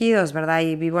los tejidos, ¿verdad?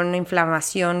 Y vivo en una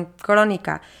inflamación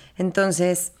crónica.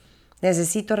 Entonces,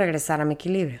 necesito regresar a mi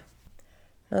equilibrio.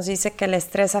 Nos dice que el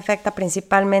estrés afecta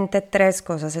principalmente 3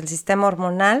 cosas: el sistema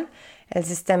hormonal, el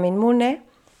sistema inmune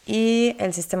y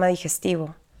el sistema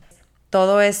digestivo.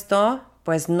 Todo esto,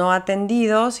 pues no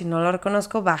atendido, si no lo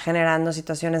reconozco, va generando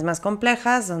situaciones más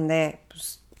complejas donde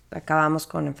pues, acabamos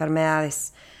con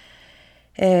enfermedades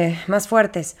más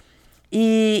fuertes.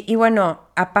 Y bueno,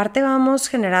 aparte vamos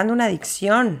generando una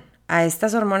adicción a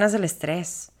estas hormonas del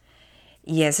estrés.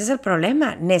 Y ese es el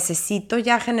problema. Necesito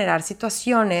ya generar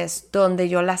situaciones donde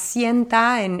yo las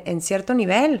sienta en cierto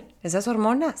nivel, esas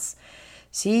hormonas.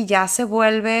 Sí, ya se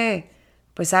vuelve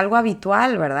pues algo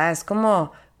habitual, ¿verdad? Es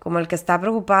como el que está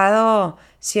preocupado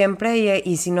siempre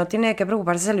y si no tiene que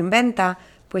preocuparse se lo inventa.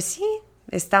 Pues sí,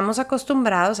 estamos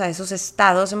acostumbrados a esos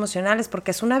estados emocionales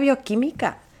porque es una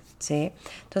bioquímica, ¿sí?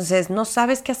 Entonces no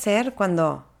sabes qué hacer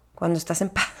cuando estás en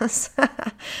paz.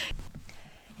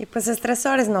 Y pues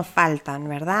estresores no faltan,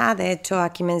 ¿verdad? De hecho,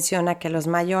 aquí menciona que los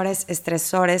mayores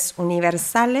estresores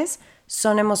universales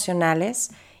son emocionales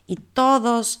y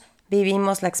todos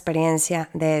vivimos la experiencia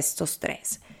de estos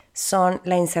 3. Son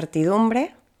la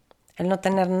incertidumbre, el no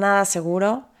tener nada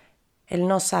seguro, el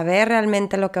no saber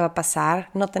realmente lo que va a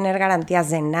pasar, no tener garantías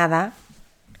de nada,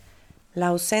 la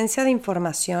ausencia de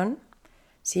información,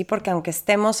 ¿sí? Porque aunque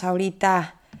estemos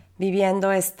ahorita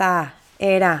viviendo esta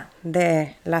era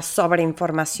de la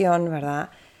sobreinformación,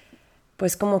 ¿verdad?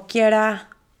 Pues como quiera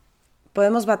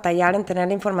podemos batallar en tener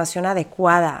la información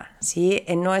adecuada, ¿sí?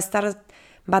 En no estar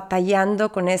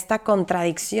batallando con esta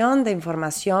contradicción de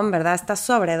información, ¿verdad? Esta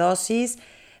sobredosis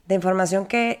de información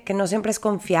que no siempre es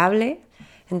confiable.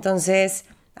 Entonces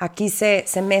aquí se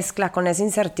mezcla con esa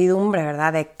incertidumbre,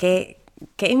 ¿verdad? De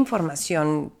qué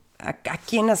información, a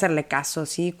quién hacerle caso,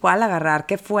 ¿sí? ¿Cuál agarrar?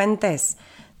 ¿Qué fuentes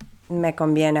me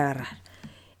conviene agarrar?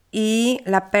 Y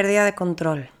la pérdida de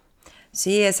control,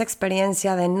 ¿sí? Esa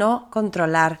experiencia de no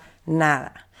controlar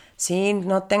nada, ¿sí?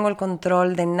 No tengo el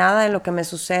control de nada de lo que me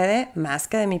sucede, más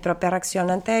que de mi propia reacción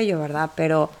ante ello, ¿verdad?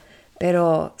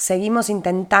 Pero seguimos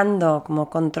intentando como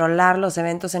controlar los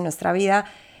eventos en nuestra vida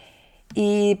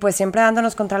y pues siempre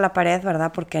dándonos contra la pared,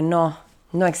 ¿verdad? Porque no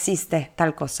existe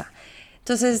tal cosa.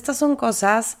 Entonces, estas son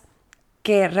cosas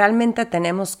que realmente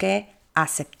tenemos que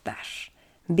aceptar.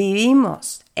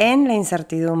 Vivimos en la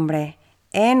incertidumbre,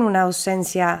 en una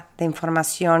ausencia de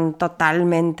información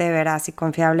totalmente veraz y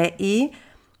confiable y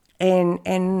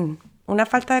en una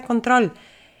falta de control.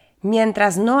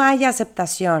 Mientras no haya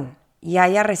aceptación y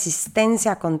haya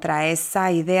resistencia contra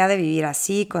esa idea de vivir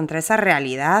así, contra esa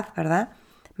realidad, ¿verdad?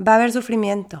 Va a haber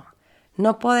sufrimiento.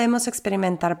 No podemos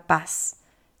experimentar paz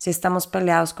si estamos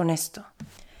peleados con esto.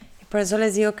 Por eso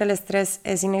les digo que el estrés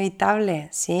es inevitable,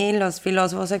 ¿sí? Los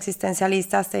filósofos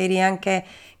existencialistas te dirían que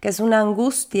es una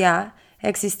angustia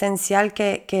existencial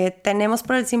que tenemos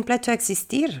por el simple hecho de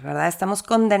existir, ¿verdad? Estamos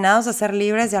condenados a ser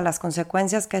libres y a las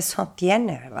consecuencias que eso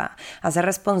tiene, ¿verdad? A ser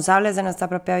responsables de nuestra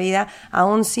propia vida,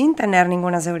 aún sin tener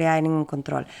ninguna seguridad y ningún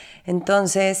control.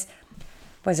 Entonces,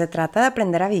 pues se trata de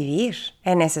aprender a vivir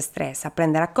en ese estrés,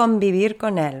 aprender a convivir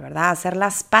con él, ¿verdad? Hacer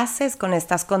las paces con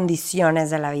estas condiciones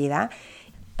de la vida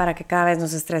para que cada vez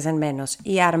nos estresen menos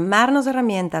y armarnos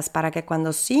herramientas para que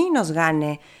cuando sí nos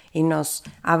gane y nos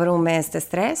abrume este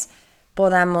estrés,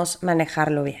 podamos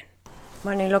manejarlo bien.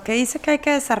 Bueno, y lo que dice que hay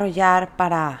que desarrollar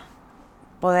para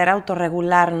poder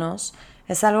autorregularnos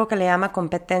es algo que le llama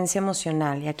competencia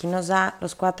emocional y aquí nos da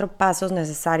los 4 pasos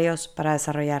necesarios para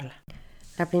desarrollarla.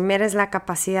 La primera es la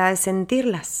capacidad de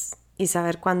sentirlas y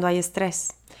saber cuándo hay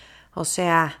estrés. O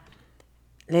sea,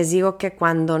 les digo que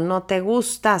cuando no te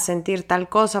gusta sentir tal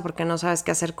cosa porque no sabes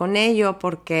qué hacer con ello,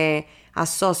 porque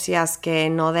asocias que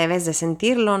no debes de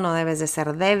sentirlo, no debes de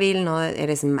ser débil, no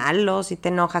eres malo si te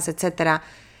enojas, etc.,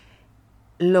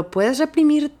 lo puedes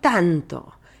reprimir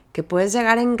tanto, que puedes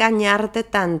llegar a engañarte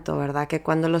tanto, ¿verdad? Que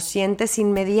cuando lo sientes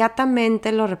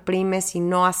inmediatamente lo reprimes y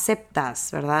no aceptas,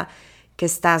 ¿verdad? Que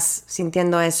estás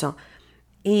sintiendo eso.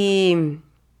 Y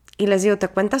les digo, te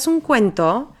cuentas un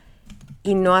cuento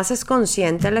y no haces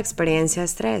consciente la experiencia de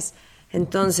estrés.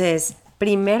 Entonces,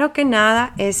 primero que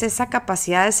nada es esa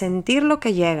capacidad de sentir lo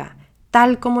que llega,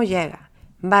 tal como llega,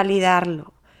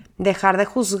 validarlo, dejar de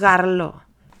juzgarlo.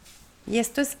 Y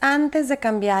esto es antes de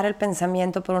cambiar el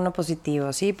pensamiento por uno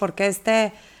positivo, ¿sí? Porque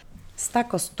esta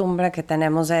costumbre que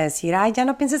tenemos de decir, ay, ya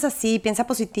no pienses así, piensa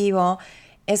positivo,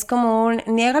 es como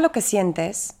niega lo que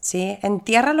sientes, ¿sí?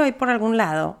 Entiérralo ahí por algún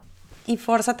lado y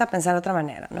fórzate a pensar de otra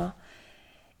manera, ¿no?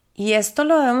 Y esto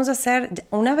lo debemos hacer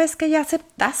una vez que ya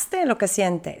aceptaste lo que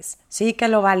sientes, ¿sí? Que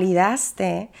lo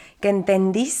validaste, que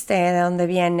entendiste de dónde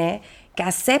viene, que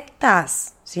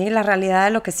aceptas, ¿sí? La realidad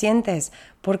de lo que sientes.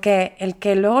 Porque el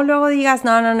que luego digas,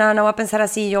 no voy a pensar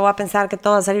así, yo voy a pensar que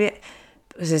todo va a salir bien,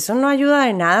 pues eso no ayuda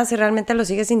de nada si realmente lo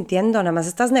sigues sintiendo, nada más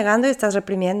estás negando y estás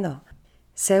reprimiendo.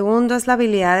 Segundo es la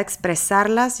habilidad de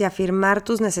expresarlas y afirmar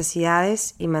tus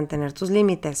necesidades y mantener tus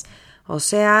límites. O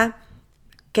sea,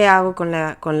 ¿qué hago con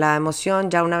la emoción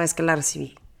ya una vez que la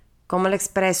recibí? ¿Cómo la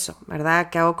expreso,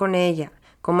 verdad? ¿Qué hago con ella?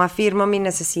 ¿Cómo afirmo mi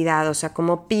necesidad? O sea,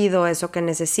 ¿cómo pido eso que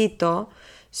necesito?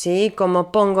 ¿Sí?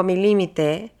 ¿Cómo pongo mi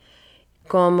límite?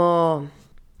 ¿Cómo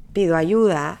pido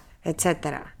ayuda?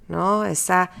 Etcétera, ¿no?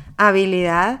 Esa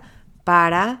habilidad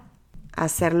para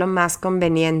hacerlo más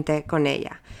conveniente con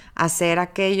ella. Hacer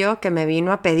aquello que me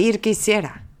vino a pedir que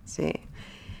hiciera, ¿sí?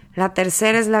 La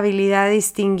tercera es la habilidad de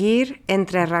distinguir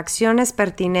entre reacciones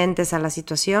pertinentes a la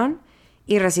situación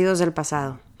y residuos del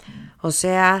pasado. O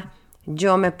sea,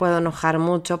 yo me puedo enojar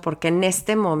mucho porque en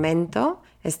este momento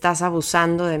estás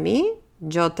abusando de mí.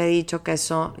 Yo te he dicho que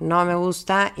eso no me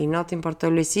gusta y no te importó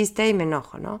y lo hiciste y me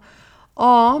enojo, ¿no?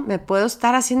 O me puedo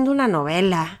estar haciendo una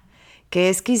novela, que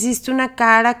es que hiciste una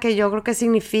cara que yo creo que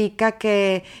significa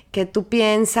que tú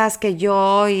piensas que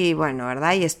yo y bueno,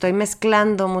 ¿verdad? Y estoy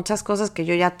mezclando muchas cosas que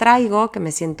yo ya traigo, que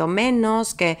me siento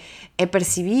menos, que he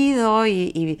percibido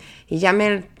y ya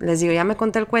les digo, ya me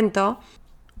conté el cuento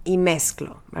y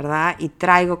mezclo, ¿verdad? Y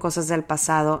traigo cosas del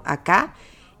pasado acá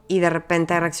y de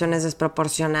repente hay reacciones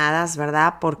desproporcionadas,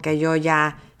 ¿verdad? Porque yo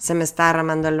ya se me está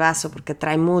derramando el vaso porque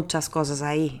trae muchas cosas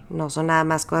ahí, no son nada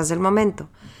más cosas del momento.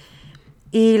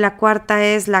 Y la cuarta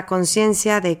es la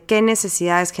conciencia de qué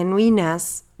necesidades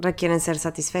genuinas requieren ser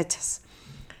satisfechas.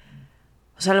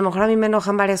 O sea, a lo mejor a mí me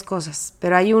enojan varias cosas,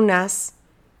 pero hay unas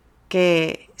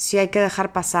que sí hay que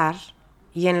dejar pasar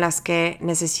y en las que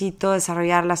necesito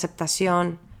desarrollar la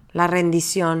aceptación, la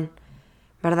rendición,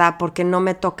 ¿verdad? Porque no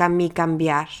me toca a mí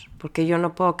cambiar, porque yo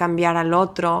no puedo cambiar al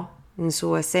otro en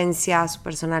su esencia, su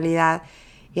personalidad,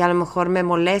 y a lo mejor me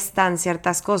molestan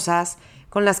ciertas cosas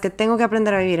con las que tengo que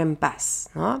aprender a vivir en paz,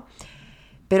 ¿no?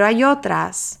 Pero hay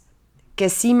otras que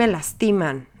sí me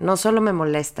lastiman, no solo me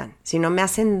molestan, sino me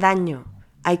hacen daño.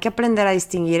 Hay que aprender a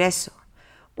distinguir eso.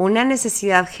 Una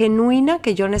necesidad genuina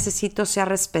que yo necesito sea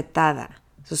respetada,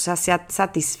 o sea, sea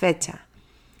satisfecha.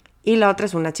 Y la otra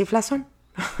es una chiflazón,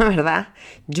 ¿verdad?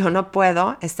 Yo no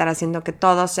puedo estar haciendo que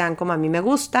todos sean como a mí me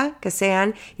gusta que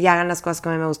sean y hagan las cosas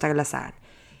como a mí me gusta que las hagan.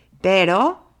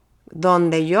 Pero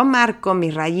donde yo marco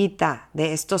mi rayita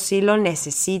de esto sí lo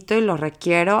necesito y lo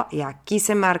requiero y aquí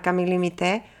se marca mi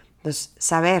límite, pues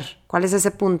saber cuál es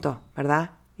ese punto,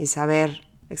 ¿verdad? Y saber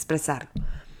expresarlo.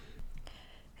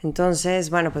 Entonces,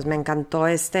 bueno, pues me encantó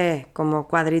como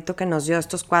cuadrito que nos dio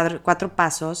estos 4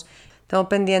 pasos. Tengo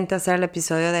pendiente hacer el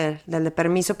episodio del de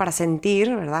permiso para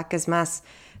sentir, ¿verdad? Que es más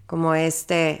como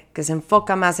que se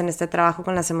enfoca más en este trabajo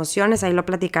con las emociones, ahí lo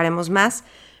platicaremos más.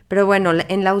 Pero bueno,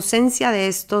 en la ausencia de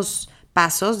estos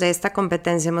pasos, de esta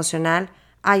competencia emocional,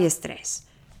 hay estrés.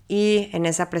 Y en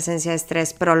esa presencia de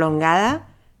estrés prolongada,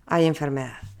 hay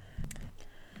enfermedad.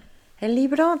 El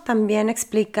libro también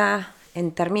explica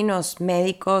en términos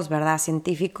médicos, ¿verdad?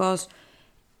 Científicos,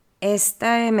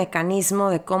 este mecanismo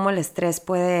de cómo el estrés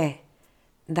puede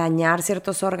dañar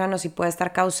ciertos órganos y puede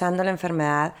estar causando la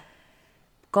enfermedad,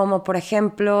 como por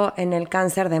ejemplo en el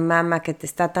cáncer de mama que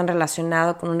está tan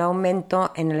relacionado con un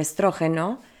aumento en el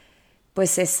estrógeno,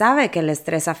 pues se sabe que el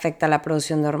estrés afecta la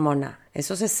producción de hormona,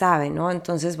 eso se sabe, ¿no?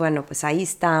 Entonces, bueno, pues ahí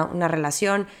está una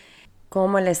relación.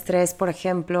 cómo el estrés, por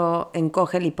ejemplo,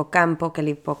 encoge el hipocampo, que el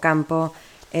hipocampo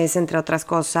es, entre otras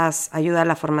cosas, ayuda a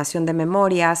la formación de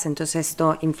memorias, entonces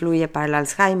esto influye para el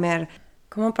Alzheimer.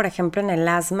 Como por ejemplo en el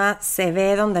asma se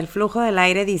ve donde el flujo del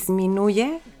aire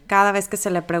disminuye cada vez que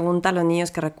se le pregunta a los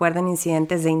niños que recuerden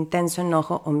incidentes de intenso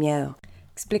enojo o miedo.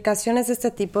 Explicaciones de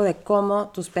este tipo de cómo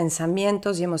tus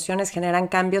pensamientos y emociones generan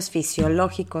cambios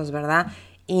fisiológicos, ¿verdad?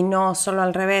 Y no solo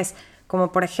al revés,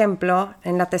 como por ejemplo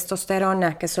en la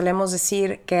testosterona, que solemos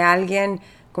decir que alguien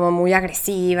como muy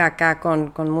agresiva acá,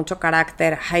 con mucho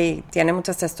carácter, ay, tiene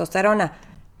mucha testosterona.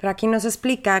 Pero aquí nos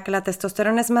explica que la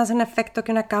testosterona es más un efecto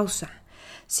que una causa.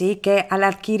 Sí, que al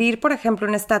adquirir, por ejemplo,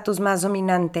 un estatus más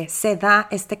dominante, se da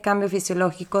este cambio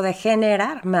fisiológico de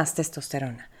generar más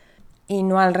testosterona. Y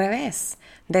no al revés.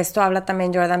 De esto habla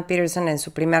también Jordan Peterson en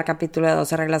su primer capítulo de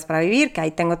 12 reglas para vivir, que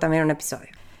ahí tengo también un episodio,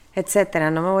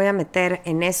 etcétera. No me voy a meter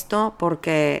en esto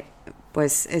porque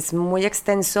pues es muy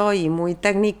extenso y muy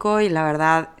técnico y la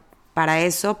verdad para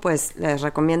eso pues les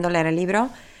recomiendo leer el libro.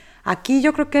 Aquí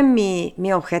yo creo que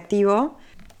mi objetivo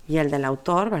y el del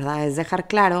autor, ¿verdad?, es dejar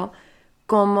claro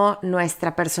cómo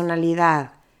nuestra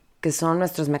personalidad, que son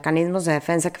nuestros mecanismos de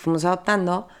defensa que fuimos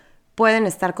adoptando, pueden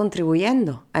estar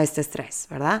contribuyendo a este estrés,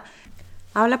 ¿verdad?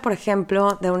 Habla, por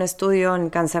ejemplo, de un estudio en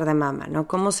cáncer de mama, ¿no?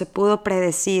 Cómo se pudo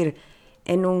predecir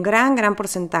en un gran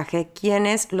porcentaje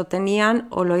quienes lo tenían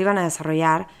o lo iban a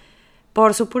desarrollar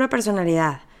por su pura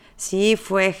personalidad. Sí,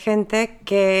 fue gente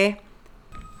que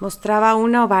mostraba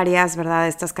una o varias, ¿verdad?, de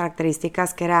estas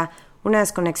características, que era una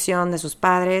desconexión de sus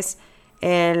padres,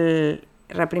 el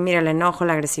reprimir el enojo,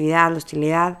 la agresividad, la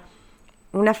hostilidad,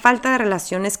 una falta de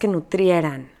relaciones que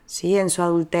nutrieran, ¿sí?, en su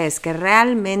adultez, que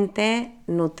realmente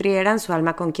nutrieran su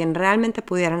alma, con quien realmente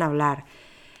pudieran hablar.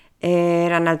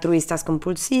 Eran altruistas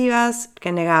compulsivas,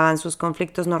 que negaban sus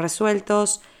conflictos no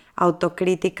resueltos,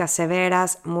 autocríticas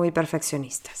severas, muy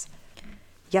perfeccionistas.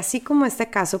 Y así como este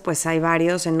caso, pues hay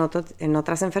varios en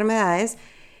otras enfermedades,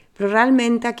 pero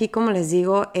realmente aquí, como les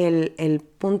digo, el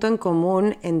punto en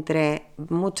común entre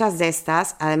muchas de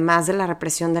estas, además de la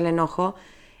represión del enojo,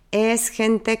 es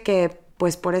gente que,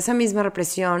 pues por esa misma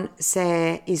represión,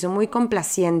 se hizo muy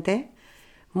complaciente,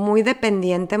 muy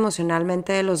dependiente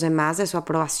emocionalmente de los demás, de su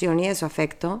aprobación y de su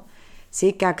afecto,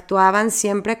 ¿sí?, que actuaban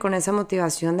siempre con esa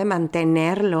motivación de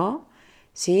mantenerlo,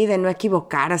 ¿sí?, de no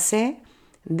equivocarse,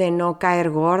 de no caer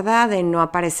gorda, de no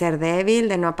aparecer débil,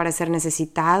 de no aparecer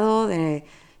necesitado, de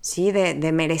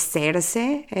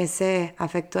merecerse ese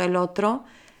afecto del otro,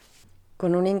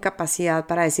 con una incapacidad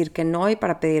para decir que no y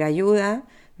para pedir ayuda,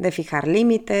 de fijar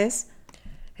límites,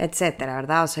 etcétera,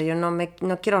 ¿verdad? O sea, yo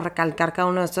no quiero recalcar cada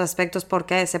uno de estos aspectos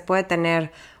porque se puede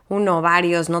tener uno,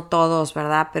 varios, no todos,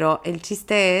 ¿verdad? Pero el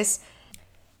chiste es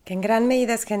que en gran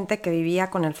medida es gente que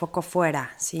vivía con el foco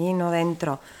fuera, ¿sí?, no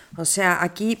dentro. O sea,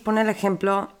 aquí pone el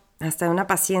ejemplo hasta de una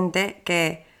paciente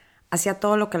que hacía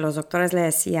todo lo que los doctores le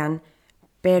decían,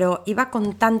 pero iba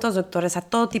con tantos doctores a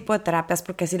todo tipo de terapias,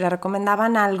 porque si le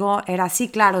recomendaban algo era sí,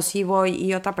 claro, sí voy,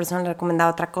 y otra persona le recomendaba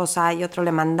otra cosa, y otro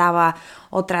le mandaba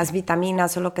otras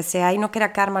vitaminas o lo que sea, y no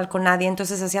quería quedar mal con nadie,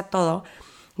 entonces hacía todo.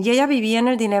 Y ella vivía en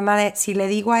el dilema de si le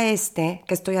digo a que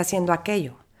estoy haciendo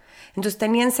aquello. Entonces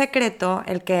tenía en secreto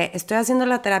el que estoy haciendo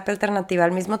la terapia alternativa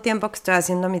al mismo tiempo que estoy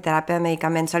haciendo mi terapia de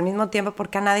medicamentos, al mismo tiempo,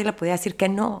 porque a nadie le podía decir que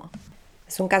no.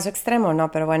 Es un caso extremo,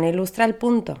 ¿no? Pero bueno, ilustra el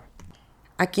punto.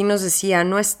 Aquí nos decía,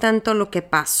 no es tanto lo que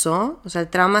pasó, o sea, el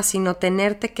trauma, sino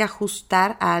tenerte que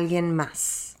ajustar a alguien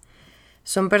más.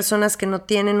 Son personas que no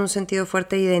tienen un sentido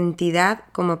fuerte de identidad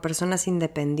como personas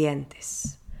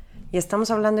independientes. Y estamos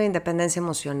hablando de independencia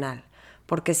emocional,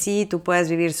 porque sí, tú puedes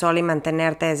vivir sola y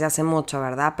mantenerte desde hace mucho,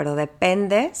 ¿verdad? Pero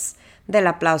dependes del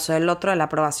aplauso del otro, de la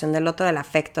aprobación del otro, del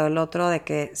afecto del otro, de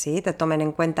que sí, te tomen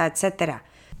en cuenta, etcétera.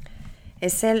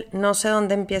 Es el no sé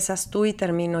dónde empiezas tú y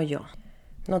termino yo.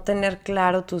 No tener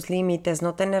claro tus límites,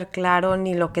 no tener claro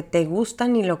ni lo que te gusta,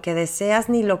 ni lo que deseas,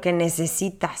 ni lo que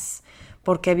necesitas,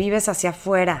 porque vives hacia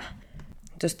afuera.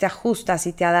 Entonces te ajustas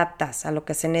y te adaptas a lo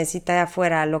que se necesita de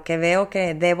afuera, a lo que veo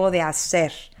que debo de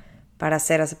hacer para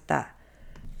ser aceptada.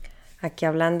 Aquí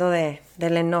hablando del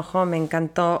enojo, me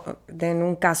encantó en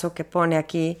un caso que pone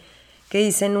aquí, que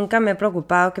dice, nunca me he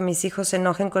preocupado que mis hijos se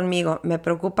enojen conmigo, me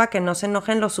preocupa que no se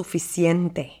enojen lo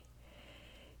suficiente.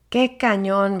 Qué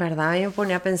cañón, ¿verdad? Yo me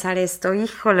ponía a pensar esto,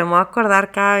 híjole, me voy a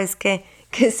acordar cada vez que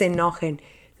se enojen.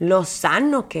 Lo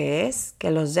sano que es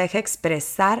que los deje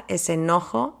expresar ese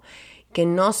enojo, que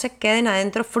no se queden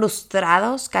adentro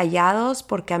frustrados, callados,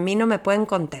 porque a mí no me pueden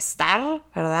contestar,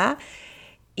 ¿verdad?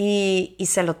 Y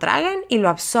se lo traguen y lo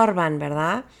absorban,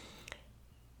 ¿verdad?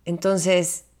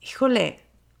 Entonces, híjole,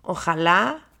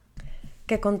 ojalá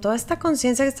que con toda esta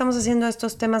conciencia que estamos haciendo de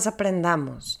estos temas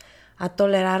aprendamos a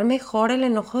tolerar mejor el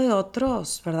enojo de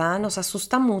otros, ¿verdad? Nos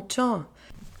asusta mucho.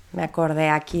 Me acordé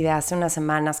aquí de hace unas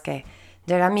semanas que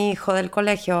llega mi hijo del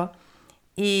colegio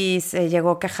y se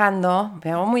llegó quejando,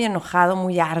 llegó muy enojado,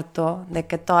 muy harto de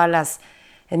que todas las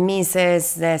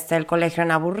mises del colegio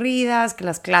eran aburridas, que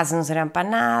las clases no servían para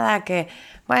nada, que,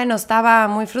 bueno, estaba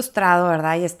muy frustrado,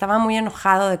 ¿verdad? Y estaba muy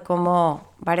enojado de cómo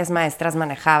varias maestras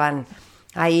manejaban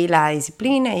ahí la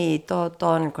disciplina y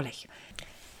todo en el colegio.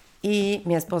 Y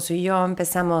mi esposo y yo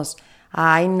empezamos,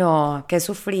 ay no, qué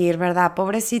sufrir, ¿verdad?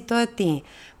 Pobrecito de ti.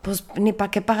 Pues ni para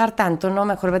qué pagar tanto, ¿no?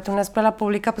 Mejor vete a una escuela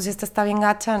pública, pues esta está bien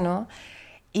gacha, ¿no?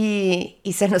 Y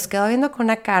se nos quedó viendo con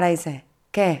una cara y dice,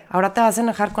 ¿qué? ¿Ahora te vas a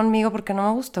enojar conmigo porque no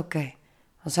me gusta o qué?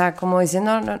 O sea, como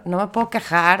diciendo, no me puedo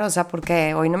quejar, o sea,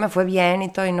 porque hoy no me fue bien y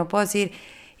todo, y no puedo decir,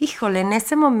 híjole, en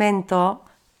ese momento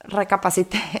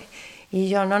recapacité. Y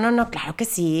yo, no, claro que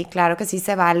sí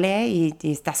se vale y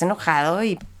estás enojado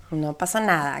y no pasa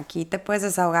nada, aquí te puedes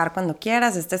desahogar cuando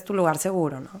quieras, este es tu lugar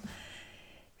seguro, ¿no?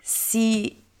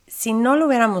 Si no lo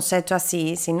hubiéramos hecho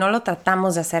así, si no lo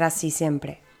tratamos de hacer así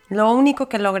siempre, lo único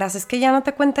que logras es que ya no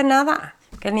te cuente nada.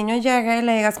 Que el niño llegue y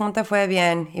le digas cómo te fue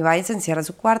bien y vaya y se encierre en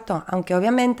su cuarto. Aunque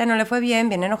obviamente no le fue bien,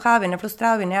 viene enojado, viene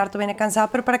frustrado, viene harto, viene cansado,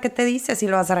 pero ¿para qué te dice si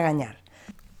lo vas a regañar?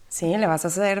 Sí, le vas a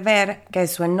hacer ver que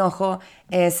su enojo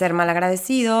es ser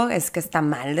malagradecido, es que está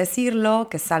mal decirlo,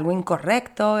 que es algo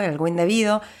incorrecto, algo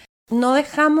indebido. No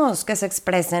dejamos que se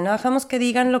expresen, no dejamos que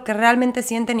digan lo que realmente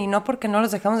sienten y no porque no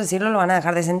los dejamos decirlo lo van a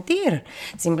dejar de sentir.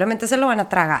 Simplemente se lo van a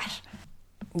tragar.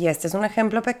 Y este es un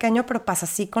ejemplo pequeño, pero pasa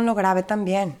así con lo grave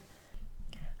también.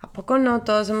 ¿A poco no?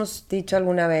 Todos hemos dicho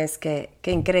alguna vez que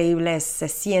increíble se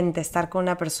siente estar con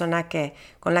una persona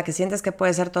con la que sientes que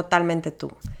puedes ser totalmente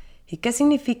tú. ¿Y qué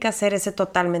significa ser ese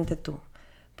totalmente tú?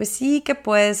 Pues sí que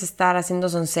puedes estar haciendo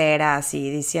sonceras y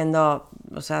diciendo,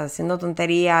 o sea, haciendo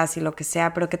tonterías y lo que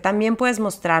sea, pero que también puedes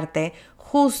mostrarte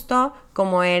justo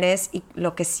como eres y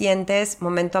lo que sientes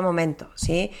momento a momento,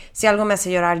 ¿sí? Si algo me hace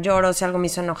llorar, lloro, si algo me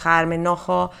hizo enojar, me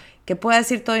enojo, que pueda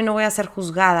decir todo y no voy a ser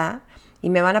juzgada y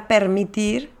me van a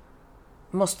permitir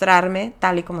mostrarme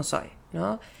tal y como soy,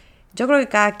 ¿no? Yo creo que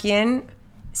cada quien,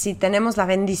 si tenemos la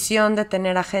bendición de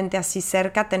tener a gente así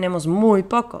cerca, tenemos muy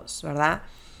pocos, ¿verdad?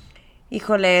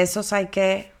 Híjole, esos hay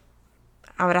que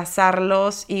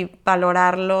abrazarlos y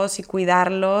valorarlos y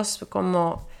cuidarlos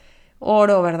como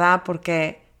oro, ¿verdad?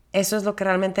 Porque eso es lo que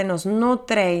realmente nos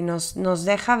nutre y nos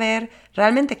deja ver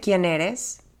realmente quién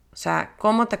eres, o sea,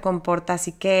 cómo te comportas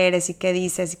y qué eres y qué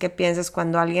dices y qué piensas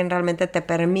cuando alguien realmente te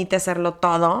permite serlo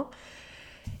todo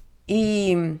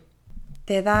y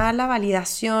te da la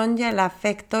validación y el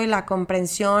afecto y la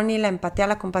comprensión y la empatía,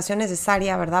 la compasión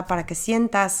necesaria, ¿verdad? Para que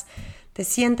te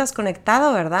sientas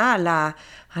conectado, ¿verdad? A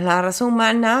la raza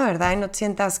humana, ¿verdad? Y no te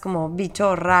sientas como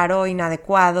bicho raro,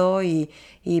 inadecuado y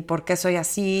por qué soy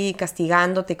así,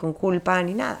 castigándote con culpa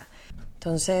ni nada.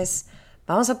 Entonces,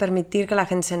 vamos a permitir que la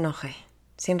gente se enoje,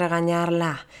 sin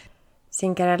regañarla,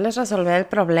 sin quererles resolver el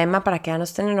problema para que ya no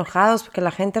estén enojados, porque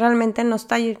la gente realmente no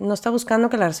está buscando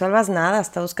que le resuelvas nada,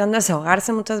 está buscando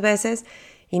desahogarse muchas veces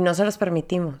y no se los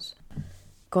permitimos.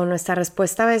 Con nuestra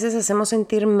respuesta a veces hacemos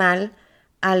sentir mal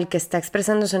al que está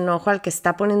expresando su enojo, al que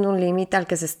está poniendo un límite, al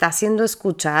que se está haciendo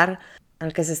escuchar,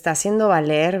 al que se está haciendo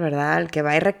valer, ¿verdad? Al que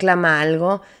va y reclama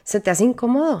algo, se te hace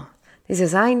incómodo.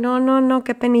 Dices, ay, no,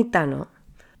 qué penita, ¿no?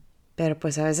 Pero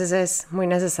pues a veces es muy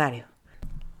necesario.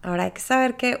 Ahora hay que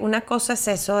saber que una cosa es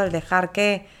eso, el dejar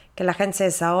que la gente se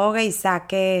desahogue y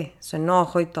saque su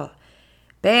enojo y todo.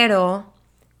 Pero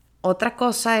otra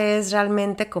cosa es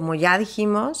realmente, como ya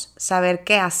dijimos, saber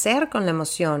qué hacer con la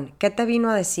emoción, qué te vino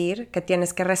a decir, qué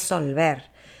tienes que resolver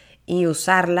y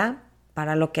usarla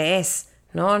para lo que es.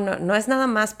 No es nada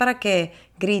más para que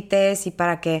grites y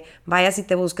para que vayas y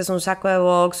te busques un saco de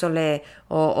box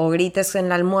o grites en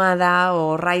la almohada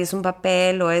o rayes un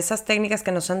papel o esas técnicas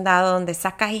que nos han dado donde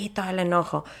saca ahí todo el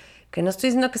enojo. Que no estoy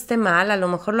diciendo que esté mal, a lo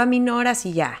mejor lo aminoras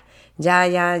y ya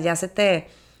se te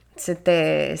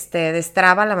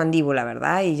destraba la mandíbula,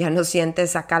 ¿verdad? Y ya no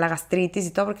sientes acá la gastritis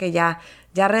y todo porque ya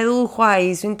redujo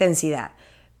ahí su intensidad.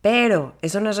 Pero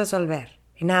eso no es resolver.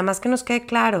 Y nada más que nos quede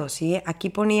claro, ¿sí?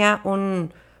 Aquí ponía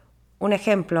un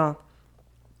ejemplo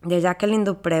de Jacqueline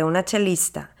Dupré, una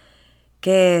chelista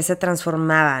que se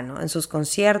transformaba, ¿no? En sus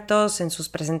conciertos, en sus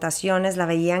presentaciones, la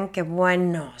veían que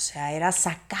bueno, o sea,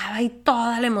 sacaba ahí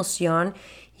toda la emoción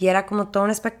y era como todo un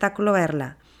espectáculo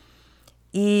verla.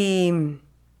 Y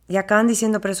acaban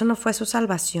diciendo, pero eso no fue su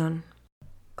salvación.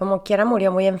 Como quiera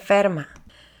murió muy enferma.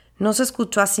 No se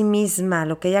escuchó a sí misma,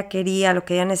 lo que ella quería, lo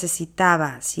que ella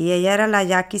necesitaba. Sí, ella era la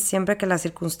Jackie siempre que las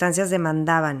circunstancias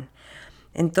demandaban.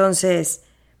 Entonces,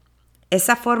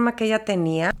 esa forma que ella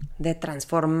tenía de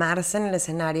transformarse en el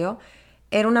escenario,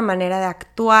 era una manera de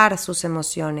actuar sus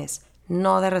emociones,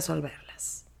 no de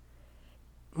resolverlas.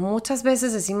 Muchas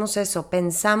veces decimos eso,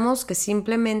 pensamos que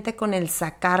simplemente con el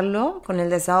sacarlo, con el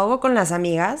desahogo con las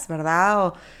amigas, ¿verdad?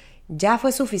 O ya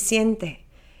fue suficiente.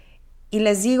 Y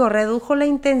les digo, redujo la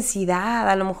intensidad,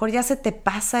 a lo mejor ya se te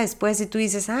pasa después y tú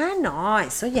dices, no,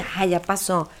 eso ya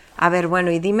pasó. A ver,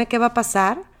 bueno, y dime qué va a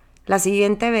pasar la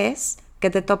siguiente vez que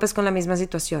te topes con la misma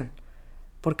situación.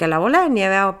 Porque la bola de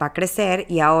nieve va a crecer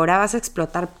y ahora vas a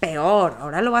explotar peor.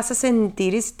 Ahora lo vas a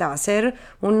sentir y se te va a hacer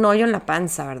un hoyo en la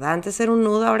panza, ¿verdad? Antes era un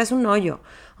nudo, ahora es un hoyo.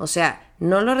 O sea,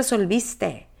 no lo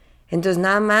resolviste. Entonces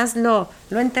nada más lo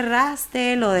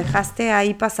enterraste, lo dejaste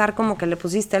ahí pasar como que le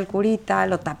pusiste el curita,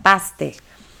 lo tapaste,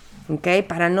 ¿ok?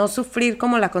 Para no sufrir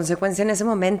como la consecuencia en ese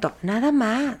momento. Nada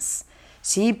más.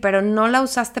 Sí, pero no la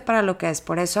usaste para lo que es.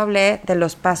 Por eso hablé de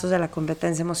los pasos de la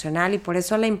competencia emocional y por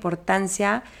eso la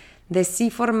importancia de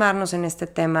sí formarnos en este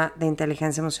tema de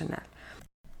inteligencia emocional.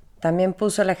 También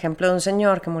puso el ejemplo de un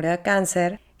señor que murió de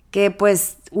cáncer, que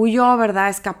pues huyó, ¿verdad?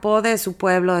 Escapó de su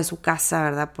pueblo, de su casa,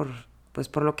 ¿verdad?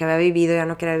 Por lo que había vivido, ya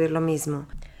no quería vivir lo mismo.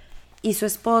 Y su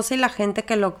esposa y la gente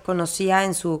que lo conocía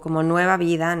en su como nueva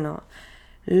vida, ¿no?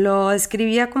 Lo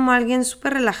describía como alguien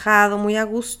súper relajado, muy a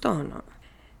gusto, ¿no?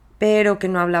 Pero que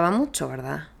no hablaba mucho,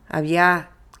 ¿verdad?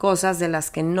 Había cosas de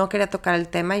las que no quería tocar el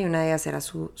tema y una de ellas era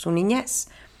su niñez.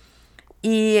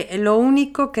 Y lo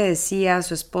único que decía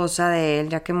su esposa de él,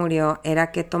 ya que murió,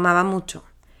 era que tomaba mucho.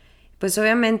 Pues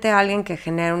obviamente alguien que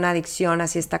genera una adicción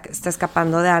así está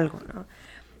escapando de algo, ¿no?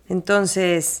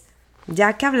 Entonces,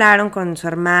 ya que hablaron con su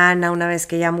hermana una vez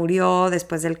que ella murió,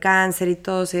 después del cáncer y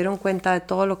todo, se dieron cuenta de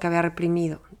todo lo que había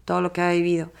reprimido, todo lo que había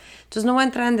vivido. Entonces no voy a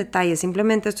entrar en detalles,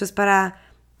 simplemente esto es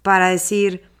para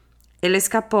decir, él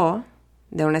escapó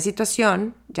de una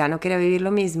situación, ya no quería vivir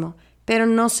lo mismo, pero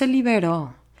no se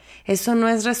liberó. Eso no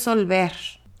es resolver.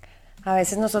 A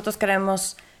veces nosotros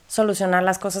queremos solucionar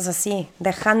las cosas así,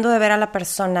 dejando de ver a la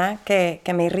persona que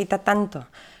me irrita tanto,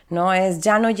 ¿no? Es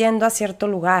ya no yendo a cierto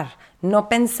lugar, no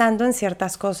pensando en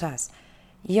ciertas cosas.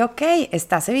 Y ok,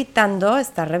 estás evitando,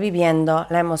 estás reviviendo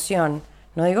la emoción.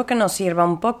 No digo que no sirva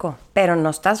un poco, pero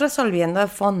no estás resolviendo de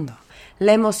fondo.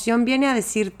 La emoción viene a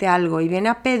decirte algo y viene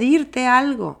a pedirte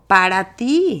algo para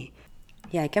ti.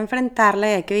 Y hay que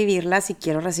enfrentarla y hay que vivirla si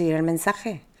quiero recibir el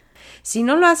mensaje. Si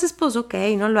no lo haces, pues ok,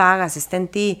 no lo hagas, está en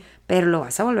ti, pero lo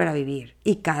vas a volver a vivir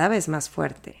y cada vez más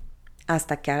fuerte,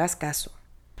 hasta que hagas caso.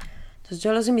 Entonces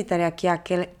yo los invitaría aquí a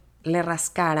que le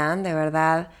rascaran de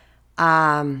verdad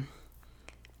a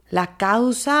la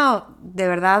causa de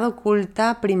verdad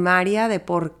oculta, primaria de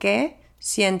por qué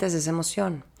sientes esa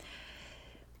emoción.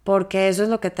 Porque eso es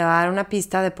lo que te va a dar una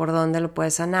pista de por dónde lo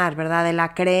puedes sanar, ¿verdad? De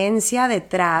la creencia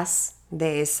detrás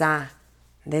de esa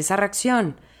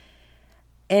reacción.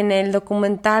 En el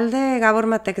documental de Gabor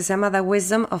Mate que se llama The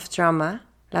Wisdom of Trauma,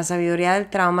 la sabiduría del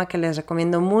trauma, que les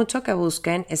recomiendo mucho que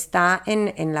busquen, está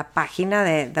en la página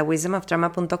de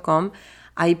thewisdomoftrauma.com.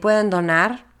 Ahí pueden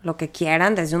donar lo que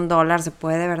quieran, desde $1 se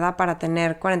puede, ¿verdad? Para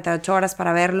tener 48 horas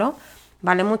para verlo.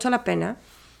 Vale mucho la pena.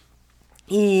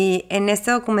 Y en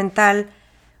este documental,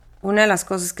 una de las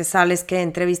cosas que sale es que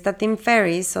entrevista a Tim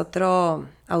Ferriss, otro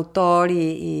autor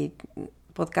y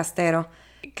podcastero,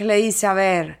 que le dice, a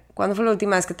ver, ¿cuándo fue la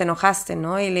última vez que te enojaste,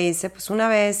 no? Y le dice, pues una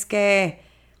vez que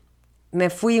me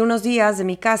fui unos días de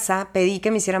mi casa, pedí que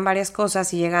me hicieran varias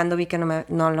cosas y llegando vi que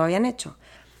no lo habían hecho.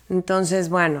 Entonces,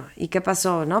 bueno, ¿y qué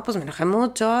pasó? No, pues me enojé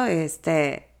mucho,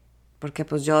 porque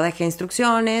pues yo dejé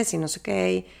instrucciones y no sé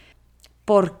qué.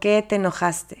 ¿Por qué te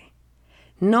enojaste?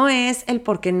 No es el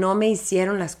por qué no me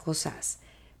hicieron las cosas.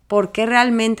 ¿Por qué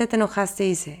realmente te enojaste?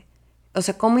 Dice. O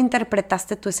sea, ¿cómo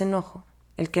interpretaste tú ese enojo?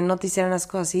 El que no te hicieron las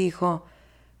cosas. Y dijo,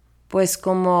 pues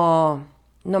como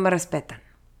no me respetan,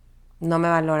 no me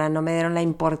valoran, no me dieron la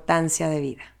importancia de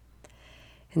vida.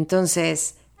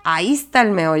 Entonces, ahí está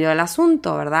el meollo del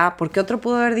asunto, ¿verdad? Porque otro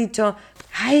pudo haber dicho,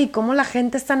 ay, cómo la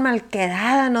gente es tan mal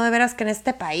quedada, no de veras que en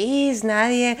este país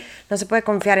no se puede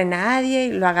confiar en nadie,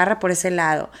 y lo agarra por ese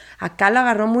lado. Acá lo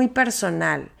agarró muy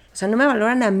personal. O sea, no me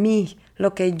valoran a mí,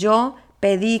 lo que yo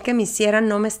pedí que me hicieran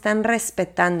no me están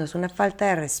respetando, es una falta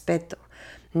de respeto.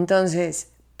 Entonces,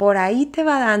 por ahí te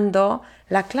va dando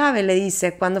la clave, le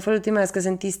dice, ¿cuándo fue la última vez que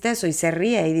sentiste eso? Y se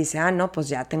ríe y dice, no, pues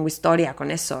ya tengo historia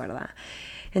con eso, ¿verdad?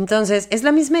 Entonces, es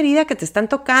la misma herida que te están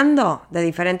tocando de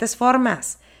diferentes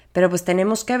formas, pero pues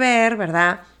tenemos que ver,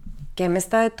 ¿verdad? ¿Qué me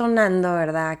está detonando,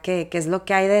 verdad? ¿Qué es lo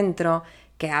que hay dentro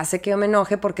que hace que yo me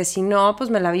enoje? Porque si no, pues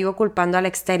me la vivo culpando al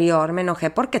exterior, me enojé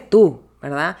porque tú,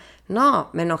 ¿verdad? No,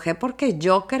 me enojé porque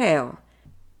yo creo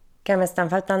que me están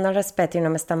faltando el respeto y no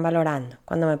me están valorando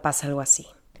cuando me pasa algo así.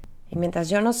 Y mientras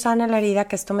yo no sane la herida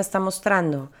que esto me está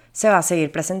mostrando, se va a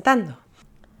seguir presentando.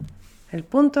 El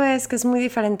punto es que es muy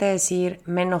diferente decir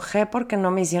me enojé porque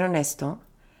no me hicieron esto,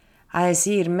 a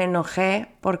decir me enojé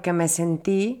porque me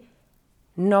sentí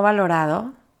no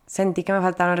valorado, sentí que me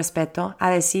faltaron respeto, a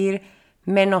decir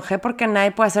me enojé porque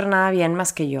nadie puede hacer nada bien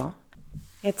más que yo,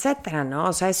 etcétera, ¿no?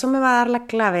 O sea, eso me va a dar la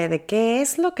clave de qué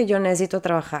es lo que yo necesito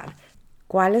trabajar,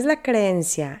 cuál es la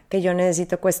creencia que yo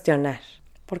necesito cuestionar,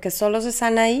 porque solo se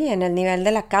sana ahí, en el nivel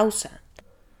de la causa.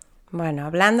 Bueno,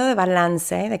 hablando de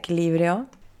balance, de equilibrio,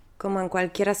 como en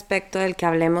cualquier aspecto del que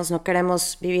hablemos, no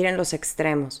queremos vivir en los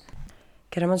extremos.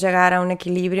 Queremos llegar a un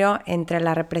equilibrio entre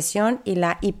la represión y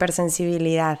la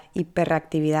hipersensibilidad,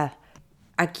 hiperreactividad.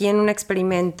 Aquí en un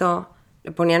experimento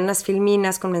le ponían unas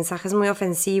filminas con mensajes muy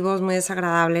ofensivos, muy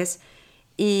desagradables,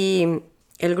 y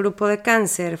el grupo de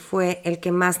cáncer fue el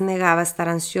que más negaba estar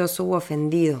ansioso u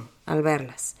ofendido al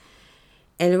verlas.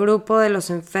 El grupo de los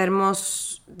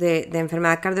enfermos de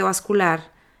enfermedad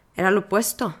cardiovascular era lo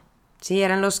opuesto. Sí,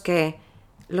 eran los que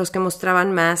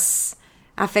mostraban más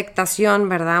afectación,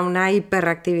 ¿verdad? Una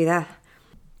hiperactividad.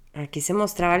 Aquí se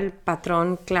mostraba el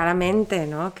patrón claramente,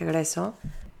 ¿no? Qué grueso.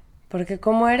 Porque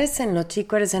como eres en lo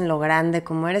chico, eres en lo grande.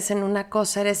 Como eres en una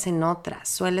cosa, eres en otras.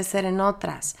 Sueles ser en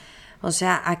otras. O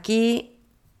sea, aquí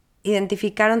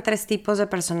identificaron 3 tipos de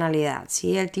personalidad,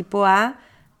 ¿sí? El tipo A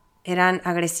eran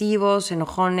agresivos,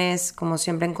 enojones, como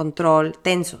siempre en control,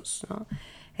 tensos, ¿no?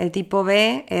 El tipo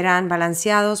B eran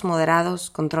balanceados,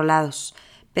 moderados, controlados,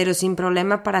 pero sin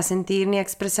problema para sentir ni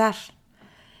expresar.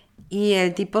 Y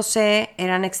el tipo C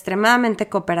eran extremadamente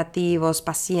cooperativos,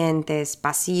 pacientes,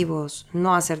 pasivos,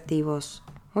 no asertivos,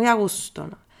 muy a gusto,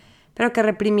 ¿no? Pero que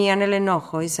reprimían el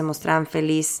enojo y se mostraban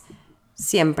feliz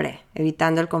siempre,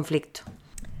 evitando el conflicto.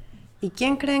 ¿Y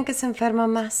quién creen que se enferma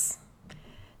más?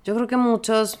 Yo creo que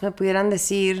muchos me pudieran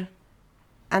decir,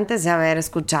 antes de haber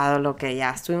escuchado lo que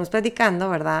ya estuvimos platicando,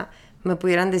 ¿verdad? Me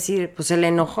pudieran decir, pues el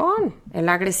enojón, el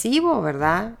agresivo,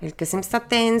 ¿verdad? El que siempre está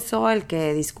tenso, el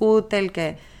que discute, el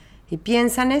que... Y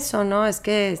piensan eso, ¿no? Es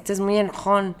que este es muy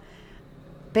enojón.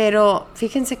 Pero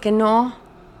fíjense que no.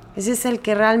 Ese es el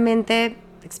que realmente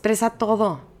expresa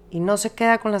todo y no se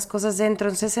queda con las cosas dentro.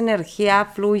 Entonces esa energía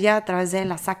fluye a través de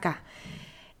la saca.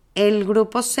 El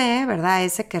grupo C, ¿verdad?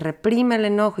 Ese que reprime el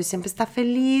enojo y siempre está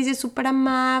feliz y es súper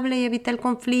amable y evita el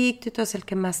conflicto y todo, es el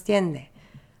que más tiende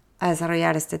a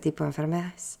desarrollar este tipo de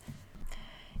enfermedades.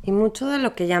 Y mucho de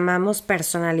lo que llamamos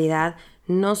personalidad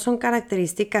no son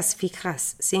características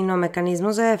fijas, sino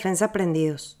mecanismos de defensa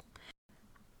aprendidos.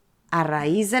 A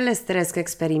raíz del estrés que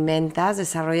experimentas,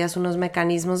 desarrollas unos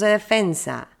mecanismos de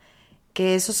defensa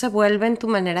que eso se vuelve en tu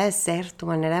manera de ser, tu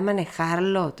manera de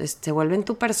manejarlo, se vuelve en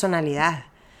tu personalidad.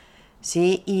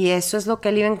 Sí, y eso es lo que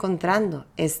él iba encontrando.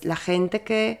 Es la gente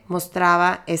que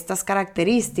mostraba estas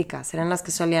características, eran las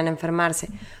que solían enfermarse,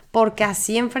 porque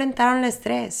así enfrentaron el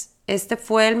estrés. Este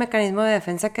fue el mecanismo de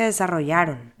defensa que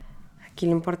desarrollaron. Aquí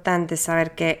lo importante es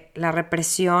saber que la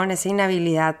represión, esa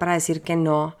inhabilidad para decir que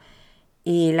no,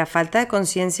 y la falta de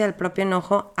conciencia del propio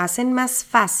enojo hacen más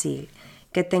fácil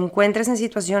que te encuentres en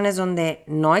situaciones donde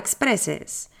no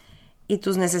expreses y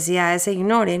tus necesidades se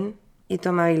ignoren y tu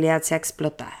amabilidad sea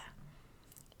explotada.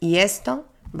 Y esto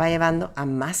va llevando a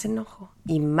más enojo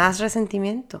y más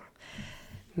resentimiento.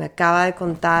 Me acaba de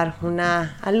contar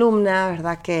una alumna,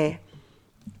 ¿verdad? Que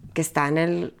está en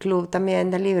el club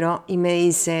también del libro y me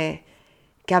dice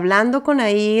que hablando con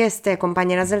ahí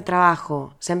compañeras del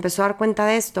trabajo se empezó a dar cuenta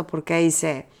de esto porque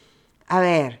dice, a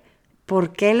ver,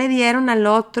 ¿por qué le dieron al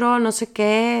otro no sé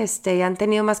qué? Y han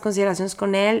tenido más consideraciones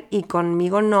con él y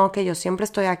conmigo no, que yo siempre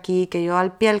estoy aquí, que yo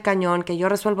al pie del cañón, que yo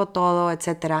resuelvo todo,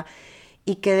 etcétera.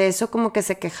 Y que de eso como que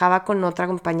se quejaba con otra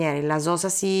compañera y las dos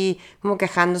así como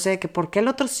quejándose de que ¿por qué el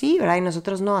otro sí, verdad? Y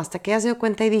nosotros no, hasta que ella se dio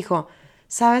cuenta y dijo,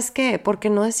 ¿sabes qué?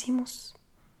 Porque no decimos.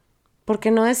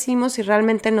 Porque no decimos y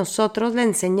realmente nosotros le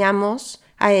enseñamos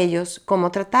a ellos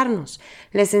cómo tratarnos.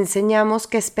 Les enseñamos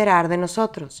qué esperar de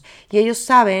nosotros. Y ellos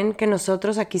saben que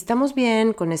nosotros aquí estamos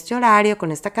bien, con este horario,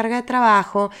 con esta carga de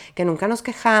trabajo, que nunca nos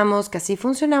quejamos, que así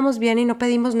funcionamos bien y no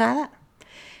pedimos nada.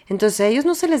 Entonces a ellos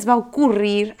no se les va a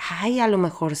ocurrir, a lo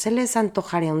mejor se les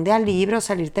antojaría un día libre o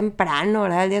salir temprano,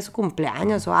 ¿verdad? El día de su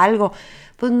cumpleaños o algo.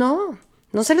 Pues no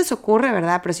se les ocurre,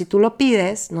 ¿verdad? Pero si tú lo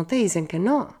pides, no te dicen que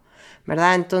no,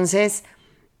 ¿verdad? Entonces,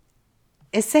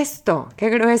 es esto, qué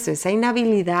grueso, esa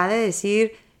inhabilidad de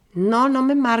decir, no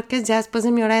me marques ya después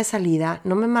de mi hora de salida,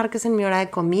 no me marques en mi hora de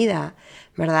comida,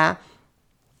 ¿verdad?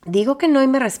 Digo que no y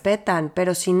me respetan,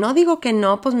 pero si no digo que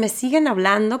no, pues me siguen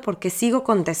hablando porque sigo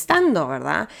contestando,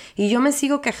 ¿verdad? Y yo me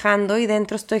sigo quejando y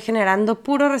dentro estoy generando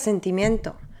puro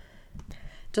resentimiento.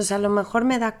 Entonces a lo mejor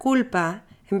me da culpa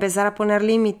empezar a poner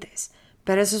límites,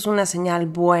 Pero eso es una señal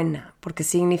buena, porque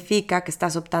significa que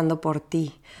estás optando por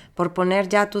ti, por poner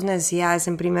ya tus necesidades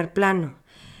en primer plano.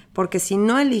 Porque si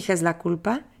no eliges la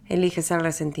culpa, eliges el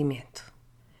resentimiento.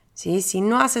 ¿Sí? Si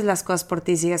no haces las cosas por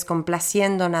ti, sigues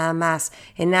complaciendo nada más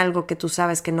en algo que tú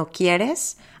sabes que no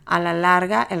quieres, a la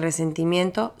larga el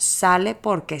resentimiento sale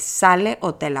porque sale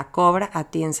o te la cobra a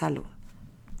ti en salud.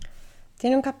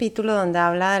 Tiene un capítulo donde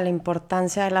habla de la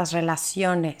importancia de las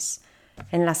relaciones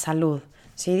en la salud.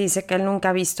 Sí, dice que él nunca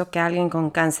ha visto que alguien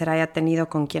con cáncer haya tenido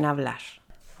con quien hablar.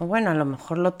 O bueno, a lo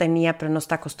mejor lo tenía, pero no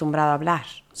está acostumbrado a hablar.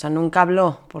 O sea, nunca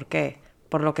habló porque,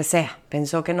 por lo que sea,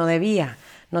 pensó que no debía,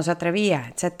 no se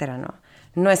atrevía, etcétera, ¿no?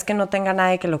 No es que no tenga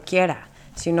nadie que lo quiera,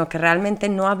 sino que realmente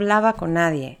no hablaba con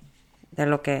nadie de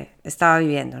lo que estaba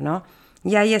viviendo, ¿no?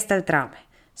 Y ahí está el trauma,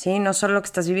 ¿sí? No solo lo que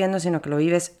estás viviendo, sino que lo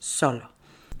vives solo.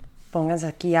 Pónganse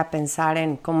aquí a pensar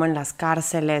en cómo en las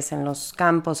cárceles, en los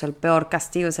campos, el peor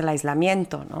castigo es el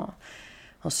aislamiento, ¿no?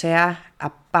 O sea,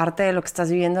 aparte de lo que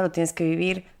estás viviendo, lo tienes que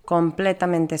vivir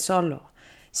completamente solo,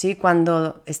 ¿sí?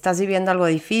 Cuando estás viviendo algo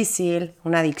difícil,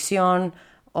 una adicción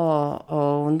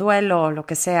o un duelo o lo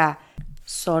que sea,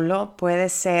 solo puede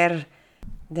ser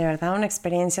de verdad una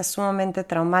experiencia sumamente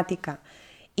traumática.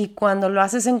 Y cuando lo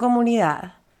haces en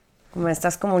comunidad, como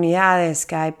estas comunidades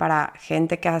que hay para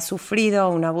gente que ha sufrido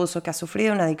un abuso, que ha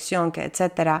sufrido una adicción, que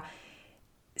etcétera,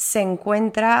 se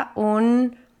encuentra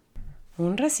un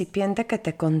recipiente que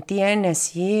te contiene,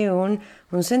 ¿sí? Un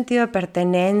sentido de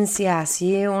pertenencia,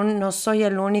 ¿sí? No soy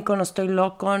el único, no estoy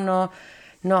loco, no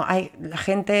hay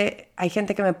gente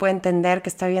que me puede entender, que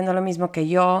está viviendo lo mismo que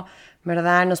yo,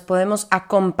 ¿verdad? Nos podemos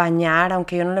acompañar,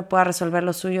 aunque yo no le pueda resolver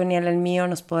lo suyo ni él el mío,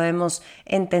 nos podemos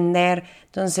entender.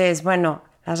 Entonces, bueno,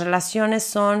 las relaciones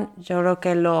son, yo creo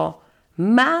que lo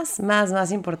más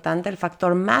importante, el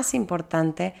factor más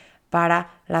importante para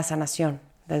la sanación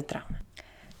del trauma.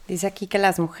 Dice aquí que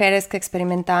las mujeres que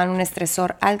experimentaban un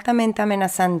estresor altamente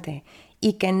amenazante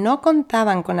y que no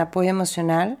contaban con apoyo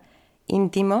emocional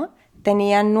íntimo,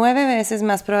 tenían 9 veces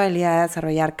más probabilidad de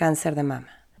desarrollar cáncer de mama.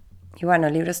 Y bueno,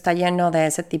 el libro está lleno de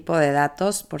ese tipo de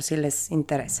datos por si les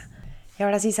interesa. Y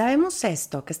ahora, si sabemos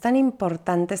esto, que es tan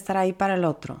importante estar ahí para el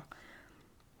otro,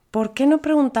 ¿por qué no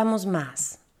preguntamos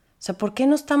más? O sea, ¿por qué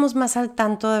no estamos más al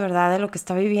tanto de verdad de lo que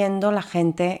está viviendo la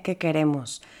gente que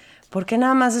queremos? ¿Por qué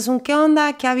nada más es un qué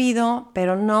onda, qué ha habido,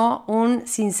 pero no un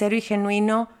sincero y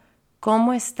genuino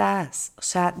cómo estás? O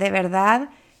sea, de verdad,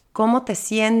 ¿cómo te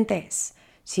sientes?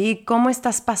 ¿Sí? ¿Cómo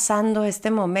estás pasando este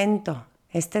momento,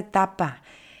 esta etapa?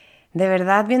 De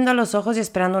verdad viendo a los ojos y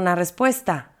esperando una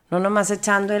respuesta, no nomás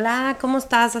echando el, ¿cómo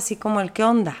estás? Así como el qué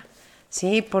onda,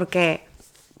 ¿sí? Porque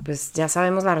pues ya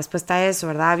sabemos la respuesta a eso,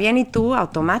 ¿verdad? Bien, y tú,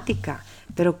 automática.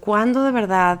 Pero ¿cuándo de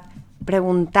verdad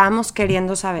preguntamos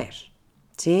queriendo saber?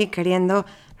 ¿Sí? Queriendo,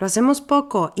 lo hacemos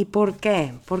poco. ¿Y por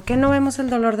qué? ¿Por qué no vemos el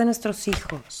dolor de nuestros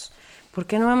hijos? ¿Por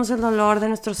qué no vemos el dolor de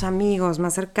nuestros amigos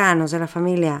más cercanos, de la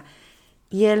familia?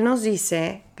 Y él nos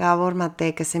dice, Gabor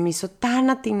Mate, que se me hizo tan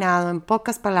atinado en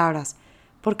pocas palabras,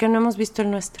 porque no hemos visto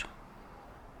el nuestro.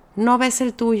 No ves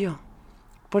el tuyo.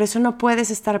 Por eso no puedes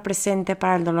estar presente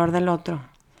para el dolor del otro.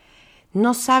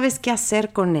 No sabes qué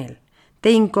hacer con él.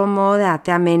 Te incomoda,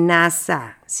 te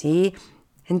amenaza, ¿sí?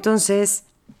 Entonces,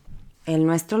 el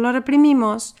nuestro lo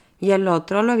reprimimos y el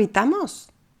otro lo evitamos,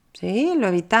 ¿sí? Lo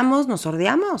evitamos, nos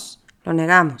sordeamos, lo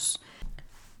negamos.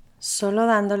 Solo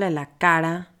dándole la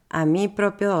cara a mi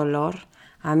propio dolor,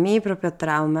 a mi propio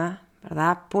trauma,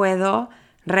 ¿verdad? Puedo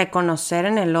reconocer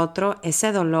en el otro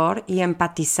ese dolor y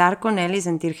empatizar con él y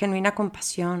sentir genuina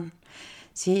compasión.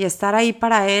 Sí, estar ahí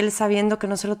para él sabiendo que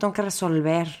no se lo tengo que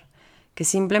resolver, que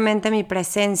simplemente mi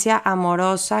presencia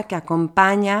amorosa que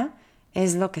acompaña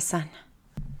es lo que sana.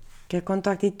 Que con tu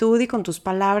actitud y con tus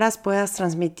palabras puedas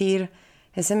transmitir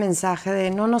ese mensaje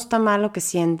de no está mal lo que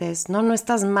sientes, no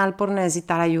estás mal por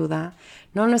necesitar ayuda,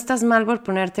 no estás mal por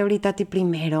ponerte ahorita a ti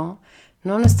primero,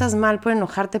 no estás mal por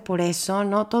enojarte por eso,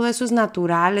 no, todo eso es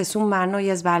natural, es humano y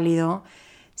es válido,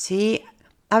 ¿sí?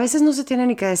 A veces no se tiene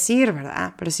ni que decir,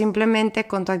 ¿verdad? Pero simplemente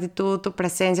con tu actitud, tu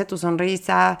presencia, tu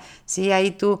sonrisa, ¿sí?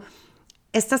 Ahí tú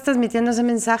estás transmitiendo ese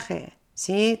mensaje,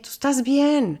 ¿sí? Tú estás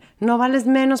bien, no vales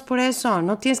menos por eso,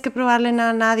 no tienes que probarle nada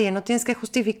a nadie, no tienes que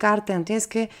justificarte, no tienes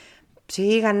que,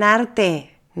 sí,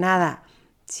 ganarte, nada.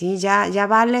 Sí, ya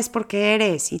vales porque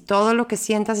eres y todo lo que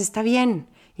sientas está bien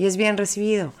y es bien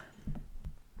recibido.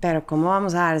 Pero ¿cómo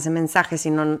vamos a dar ese mensaje si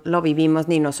no lo vivimos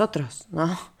ni nosotros,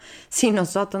 ¿no? Si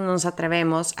nosotros no nos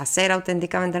atrevemos a ser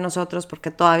auténticamente nosotros porque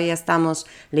todavía estamos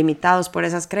limitados por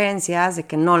esas creencias de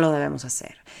que no lo debemos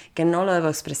hacer, que no lo debo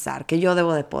expresar, que yo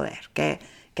debo de poder, que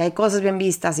hay cosas bien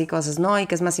vistas y cosas no, y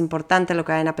que es más importante lo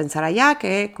que vayan a pensar allá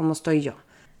que cómo estoy yo.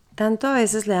 tanto a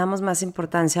veces le damos más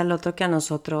importancia al otro que a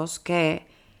nosotros, que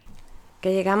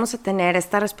llegamos a tener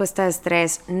esta respuesta de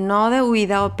estrés, no de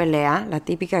huida o pelea, la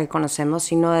típica que conocemos,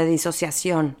 sino de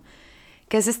disociación,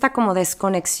 que es esta como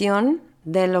desconexión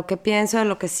de lo que pienso, de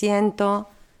lo que siento,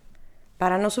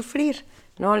 para no sufrir,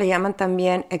 ¿no? Le llaman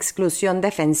también exclusión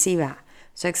defensiva.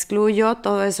 O sea, excluyo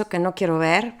todo eso que no quiero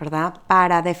ver, ¿verdad?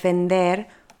 Para defender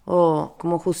o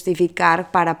como justificar,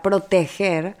 para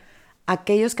proteger a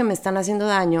aquellos que me están haciendo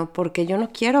daño, porque yo no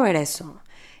quiero ver eso.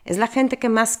 Es la gente que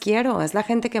más quiero, es la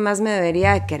gente que más me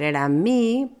debería de querer a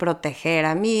mí, proteger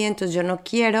a mí, entonces yo no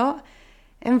quiero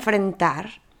enfrentar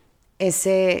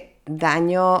ese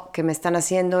daño que me están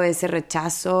haciendo, ese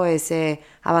rechazo, ese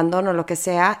abandono, lo que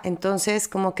sea. Entonces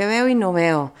como que veo y no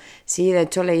veo. Sí, de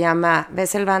hecho le llama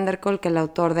Bessel van der Kolk, que el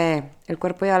autor de El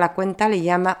cuerpo lleva la cuenta, le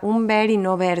llama un ver y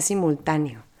no ver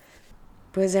simultáneo.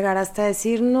 Puedes llegar hasta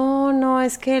decir, no,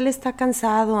 es que él está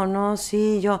cansado, no,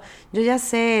 sí, yo ya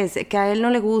sé, es que a él no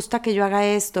le gusta que yo haga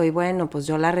esto, y bueno, pues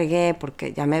yo la regué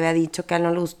porque ya me había dicho que a él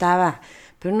no le gustaba,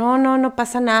 pero no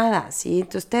pasa nada, ¿sí?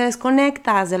 Entonces te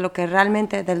desconectas de lo que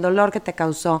realmente, del dolor que te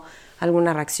causó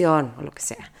alguna reacción o lo que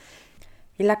sea.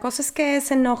 Y la cosa es que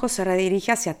ese enojo se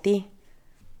redirige hacia ti,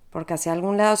 porque hacia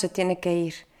algún lado se tiene que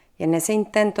ir, y en ese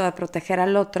intento de proteger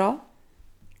al otro,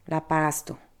 la apagas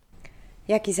tú.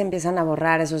 Y aquí se empiezan a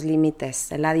borrar esos límites,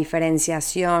 la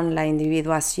diferenciación, la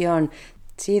individuación,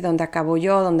 ¿sí? ¿Dónde acabo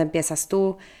yo? ¿Dónde empiezas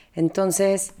tú?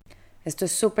 Entonces, esto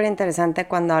es súper interesante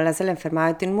cuando hablas de la enfermedad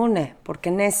autoinmune, porque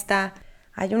en esta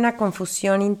hay una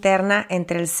confusión interna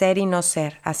entre el ser y no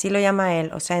ser, así lo llama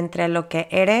él, o sea, entre lo que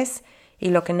eres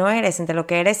y lo que no eres, entre lo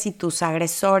que eres y tus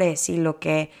agresores y lo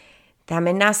que te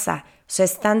amenaza. O sea,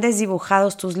 están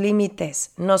desdibujados tus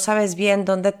límites, no sabes bien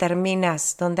dónde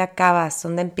terminas, dónde acabas,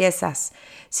 dónde empiezas.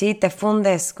 Sí, te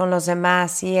fundes con los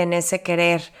demás, sí, en ese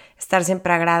querer estar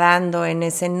siempre agradando, en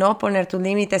ese no poner tus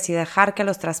límites y dejar que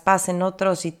los traspasen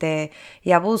otros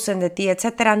y abusen de ti,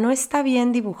 etcétera. No está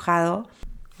bien dibujado,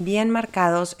 bien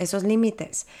marcados esos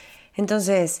límites.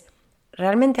 Entonces,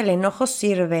 realmente el enojo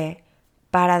sirve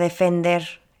para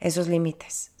defender esos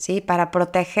límites, ¿sí? Para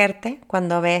protegerte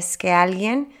cuando ves que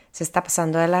alguien se está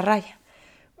pasando de la raya.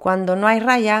 Cuando no hay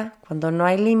raya, cuando no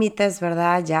hay límites,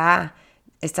 ¿verdad? Ya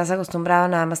estás acostumbrado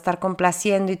nada más a estar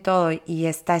complaciendo y todo, y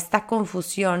está esta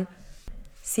confusión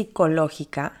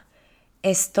psicológica.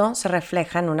 Esto se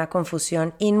refleja en una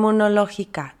confusión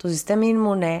inmunológica. Tu sistema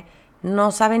inmune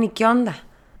no sabe ni qué onda.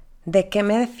 ¿De qué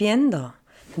me defiendo?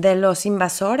 De los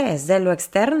invasores, de lo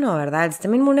externo, ¿verdad? El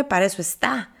sistema inmune para eso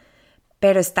está,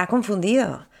 pero está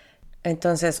confundido.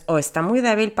 Entonces, o está muy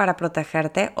débil para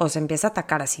protegerte o se empieza a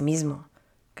atacar a sí mismo,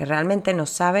 que realmente no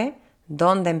sabe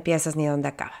dónde empiezas ni dónde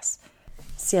acabas.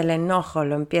 Si el enojo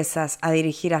lo empiezas a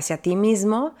dirigir hacia ti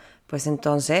mismo, pues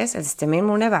entonces el sistema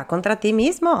inmune va contra ti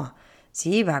mismo.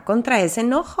 Sí, va contra ese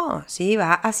enojo. Sí,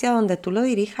 va hacia donde tú lo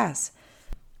dirijas.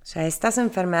 O sea, estas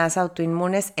enfermedades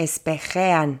autoinmunes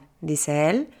espejean, dice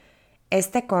él,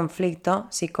 este conflicto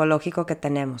psicológico que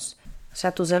tenemos. O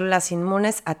sea, tus células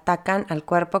inmunes atacan al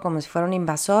cuerpo como si fuera un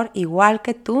invasor, igual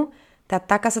que tú te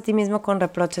atacas a ti mismo con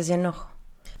reproches y enojo.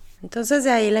 Entonces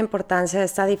de ahí la importancia de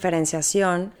esta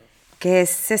diferenciación, que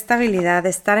es esta habilidad de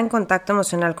estar en contacto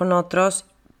emocional con otros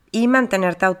y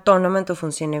mantenerte autónomo en tu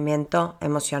funcionamiento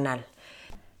emocional.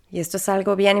 Y esto es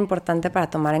algo bien importante para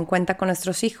tomar en cuenta con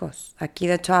nuestros hijos. Aquí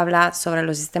de hecho habla sobre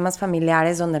los sistemas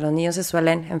familiares donde los niños se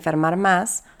suelen enfermar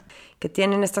más, que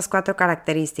tienen estas 4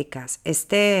 características.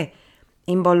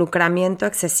 Involucramiento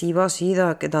excesivo, sí,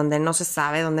 donde no se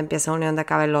sabe dónde empieza uno y dónde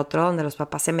acaba el otro, donde los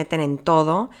papás se meten en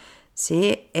todo,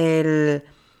 ¿sí?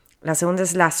 La segunda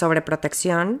es la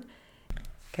sobreprotección,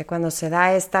 que cuando se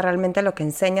da esta, realmente lo que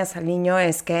enseñas al niño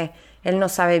es que él no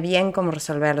sabe bien cómo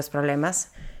resolver los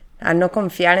problemas, a no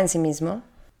confiar en sí mismo.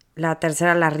 La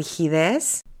tercera, la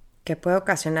rigidez, que puede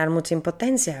ocasionar mucha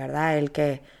impotencia, ¿verdad? El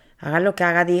que haga lo que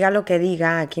haga, diga lo que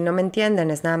diga, aquí no me entienden,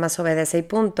 es nada más obedece y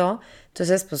punto.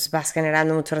 Entonces, pues vas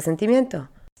generando mucho resentimiento.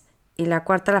 Y la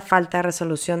cuarta, la falta de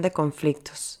resolución de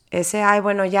conflictos. Ay,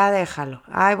 bueno, ya déjalo.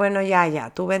 Ay, bueno, ya.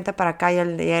 Tú vente para acá y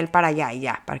él para allá y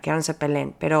ya, para que no se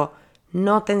peleen. Pero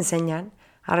no te enseñan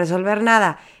a resolver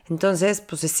nada. Entonces,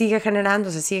 pues se sigue generando.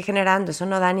 Eso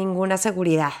no da ninguna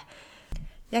seguridad.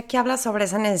 Y aquí habla sobre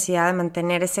esa necesidad de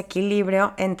mantener ese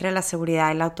equilibrio entre la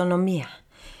seguridad y la autonomía.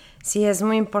 Sí, es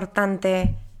muy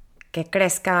importante que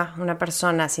crezca una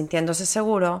persona sintiéndose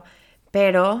seguro,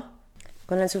 pero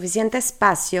con el suficiente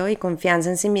espacio y confianza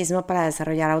en sí mismo para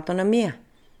desarrollar autonomía.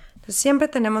 Entonces, siempre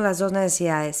tenemos las dos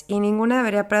necesidades y ninguna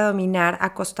debería predominar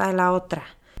a costa de la otra.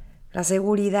 La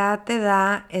seguridad te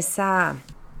da esa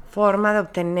forma de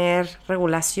obtener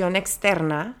regulación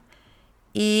externa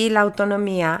y la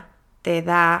autonomía te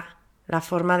da la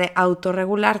forma de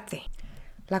autorregularte.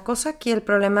 La cosa aquí, el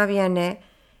problema viene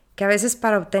que a veces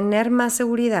para obtener más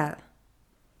seguridad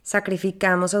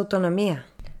sacrificamos autonomía.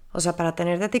 O sea, para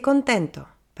tenerte a ti contento,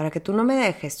 para que tú no me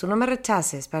dejes, tú no me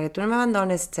rechaces, para que tú no me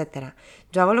abandones, etc.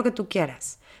 Yo hago lo que tú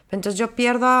quieras. Pero entonces yo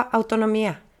pierdo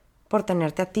autonomía por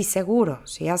tenerte a ti seguro,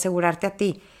 ¿sí? Asegurarte a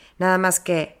ti. Nada más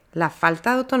que la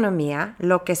falta de autonomía,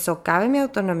 lo que socave mi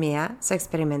autonomía, se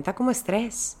experimenta como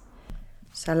estrés.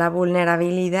 O sea, la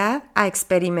vulnerabilidad a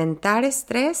experimentar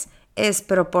estrés es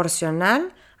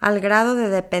proporcional al grado de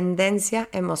dependencia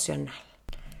emocional.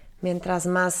 Mientras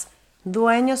más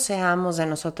dueños seamos de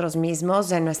nosotros mismos,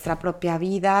 de nuestra propia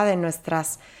vida, de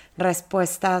nuestras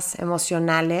respuestas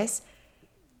emocionales,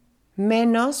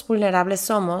 menos vulnerables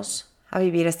somos a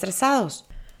vivir estresados.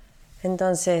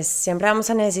 Entonces, siempre vamos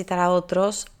a necesitar a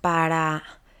otros para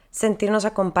sentirnos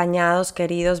acompañados,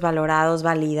 queridos, valorados,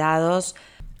 validados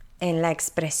en la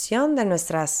expresión de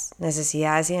nuestras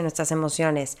necesidades y de nuestras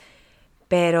emociones,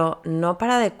 pero no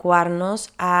para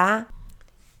adecuarnos a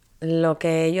lo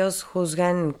que ellos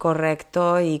juzgan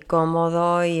correcto y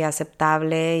cómodo y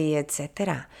aceptable y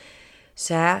etcétera. O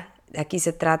sea, aquí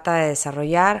se trata de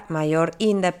desarrollar mayor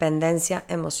independencia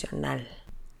emocional.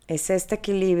 Es este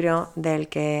equilibrio del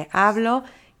que hablo,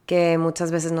 que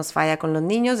muchas veces nos falla con los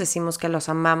niños. Decimos que los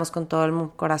amamos con todo el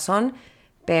corazón,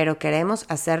 pero queremos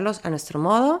hacerlos a nuestro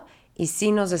modo, y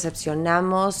sí nos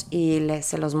decepcionamos y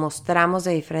se los mostramos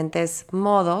de diferentes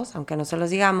modos, aunque no se los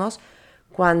digamos,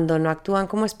 cuando no actúan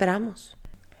como esperamos.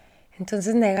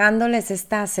 Entonces, negándoles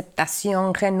esta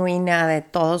aceptación genuina de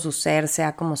todo su ser,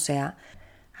 sea como sea,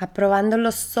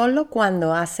 aprobándolos solo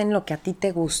cuando hacen lo que a ti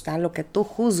te gusta, lo que tú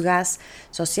juzgas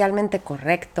socialmente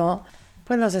correcto,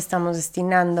 pues los estamos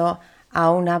destinando a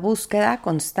una búsqueda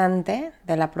constante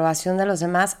de la aprobación de los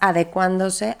demás,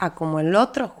 adecuándose a como el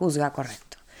otro juzga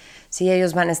correcto. Si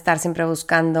ellos van a estar siempre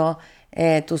buscando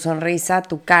tu sonrisa,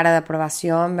 tu cara de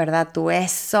aprobación, ¿verdad? Tu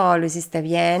eso, lo hiciste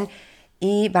bien,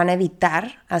 y van a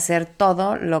evitar hacer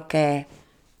todo lo que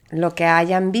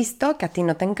hayan visto que a ti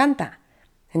no te encanta.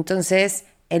 Entonces,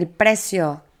 el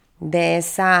precio de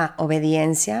esa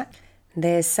obediencia,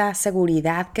 de esa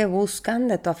seguridad que buscan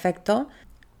de tu afecto,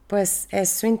 pues es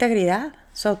su integridad,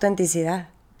 su autenticidad.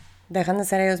 Dejan de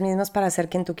ser ellos mismos para ser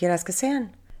quien tú quieras que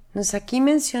sean. Entonces aquí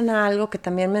menciona algo que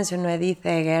también mencionó Edith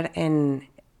Eger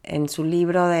en su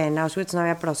libro de En Auschwitz no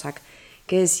había Prozac,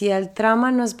 que decía: el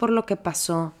trauma no es por lo que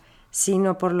pasó,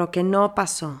 sino por lo que no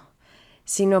pasó,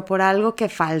 sino por algo que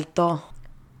faltó. O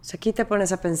sea, aquí te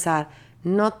pones a pensar,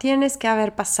 no tienes que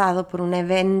haber pasado por un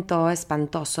evento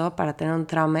espantoso para tener un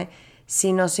trauma,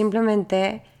 sino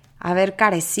simplemente haber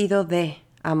carecido de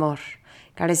amor,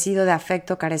 carecido de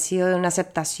afecto, carecido de una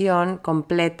aceptación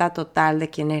completa, total de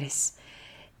quién eres.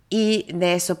 Y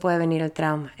de eso puede venir el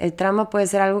trauma. El trauma puede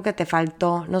ser algo que te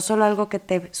faltó, no solo algo que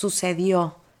te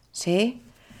sucedió, ¿sí?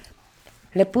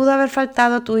 Le pudo haber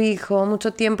faltado a tu hijo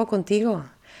mucho tiempo contigo.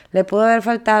 Le pudo haber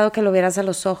faltado que lo vieras a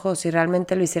los ojos y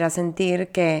realmente lo hicieras sentir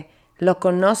que lo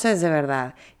conoces de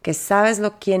verdad, que sabes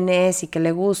quién es y que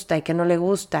le gusta y que no le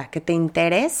gusta, que te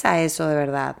interesa eso de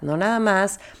verdad. No nada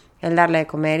más el darle de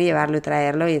comer y llevarlo y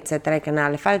traerlo y etcétera, y que nada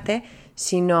le falte,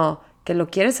 sino que lo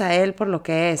quieres a él por lo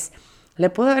que es. Le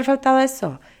pudo haber faltado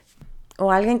eso.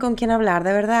 O alguien con quien hablar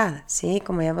de verdad, ¿sí?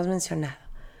 Como ya hemos mencionado.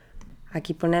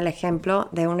 Aquí pone el ejemplo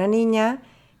de una niña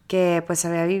que pues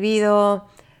había vivido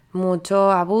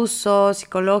mucho abuso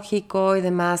psicológico y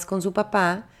demás con su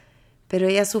papá, pero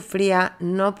ella sufría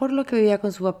no por lo que vivía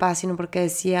con su papá, sino porque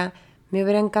decía: me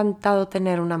hubiera encantado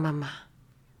tener una mamá.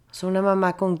 O sea, una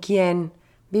mamá con quien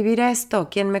vivir esto,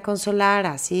 quien me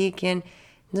consolara, ¿sí?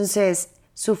 Entonces,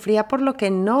 sufría por lo que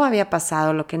no había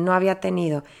pasado, lo que no había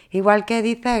tenido. Igual que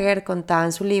Edith Eger contaba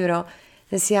en su libro,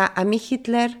 decía: a mí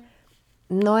Hitler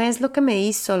no es lo que me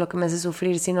hizo, lo que me hace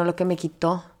sufrir, sino lo que me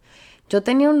quitó. Yo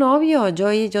tenía un novio, yo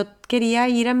quería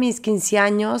ir a mis 15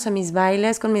 años, a mis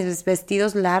bailes con mis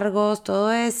vestidos largos,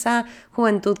 toda esa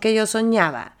juventud que yo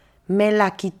soñaba, me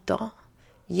la quitó.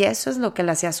 Y eso es lo que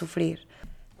la hacía sufrir.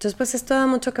 Entonces, pues esto da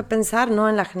mucho que pensar, ¿no?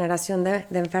 En la generación de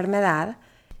enfermedad.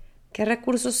 ¿Qué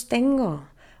recursos tengo?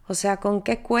 O sea, ¿con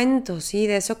qué cuento? Sí,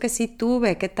 de eso que sí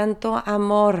tuve, qué tanto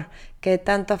amor, qué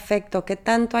tanto afecto, qué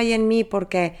tanto hay en mí,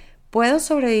 porque puedo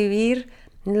sobrevivir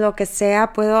lo que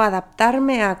sea, puedo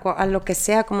adaptarme a lo que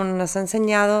sea, como nos ha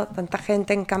enseñado tanta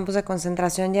gente en campos de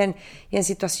concentración y en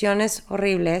situaciones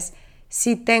horribles,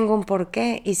 si tengo un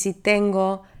porqué y si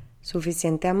tengo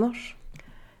suficiente amor.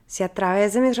 Si a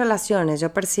través de mis relaciones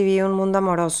yo percibí un mundo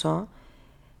amoroso,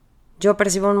 yo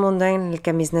percibo un mundo en el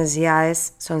que mis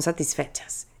necesidades son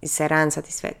satisfechas y serán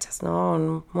satisfechas, ¿no?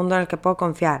 Un mundo en el que puedo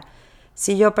confiar.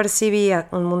 Si yo percibía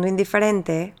un mundo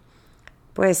indiferente,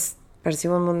 pues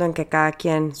percibo un mundo en que cada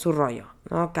quien su rollo,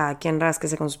 ¿no? Cada quien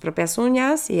rásquese con sus propias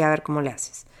uñas y a ver cómo le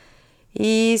haces.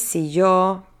 Y si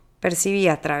yo percibí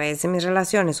a través de mis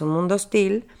relaciones un mundo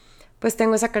hostil, pues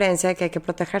tengo esa creencia de que hay que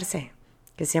protegerse,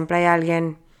 que siempre hay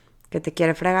alguien que te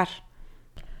quiere fregar.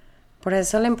 Por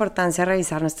eso la importancia de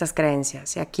revisar nuestras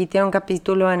creencias. Y aquí tiene un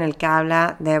capítulo en el que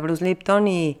habla de Bruce Lipton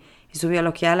y su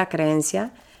biología de la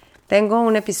creencia. Tengo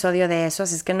un episodio de eso,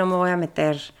 así es que no me voy a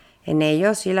meter en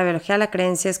ello. Sí, la biología de la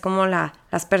creencia es como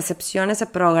las percepciones se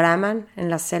programan en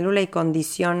la célula y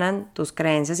condicionan tus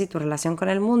creencias y tu relación con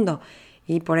el mundo.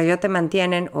 Y por ello te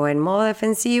mantienen o en modo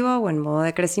defensivo o en modo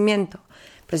de crecimiento.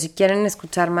 Pero si quieren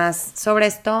escuchar más sobre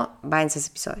esto, váyanse a ese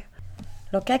episodio.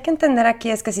 Lo que hay que entender aquí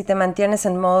es que si te mantienes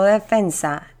en modo de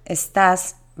defensa,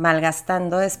 estás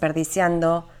malgastando,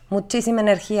 desperdiciando muchísima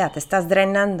energía, te estás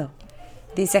drenando.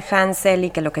 Dice Hans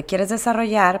Selye que lo que quieres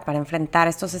desarrollar para enfrentar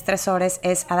estos estresores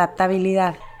es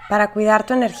adaptabilidad, para cuidar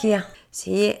tu energía.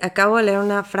 Sí, acabo de leer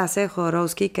una frase de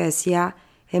Jodorowsky que decía: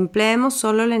 empleemos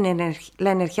solo la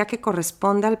energía que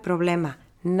corresponde al problema,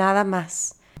 nada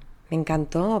más. Me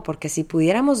encantó, porque si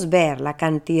pudiéramos ver la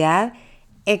cantidad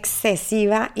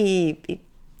excesiva y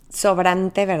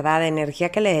sobrante, ¿verdad?, de energía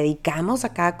que le dedicamos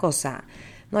a cada cosa.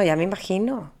 No, ya me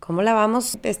imagino cómo la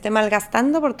vamos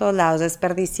malgastando por todos lados,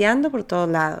 desperdiciando por todos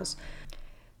lados.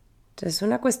 Entonces es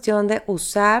una cuestión de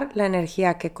usar la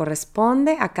energía que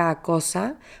corresponde a cada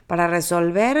cosa para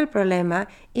resolver el problema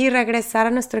y regresar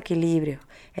a nuestro equilibrio.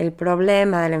 El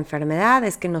problema de la enfermedad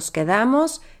es que nos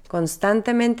quedamos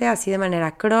constantemente así de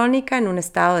manera crónica en un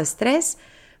estado de estrés,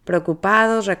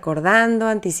 preocupados, recordando,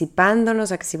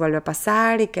 anticipándonos a que si vuelve a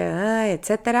pasar y que,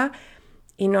 etcétera,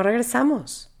 y no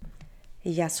regresamos.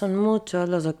 Y ya son muchos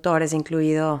los doctores,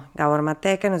 incluido Gabor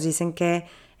Mate, que nos dicen que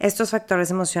estos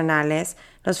factores emocionales,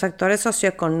 los factores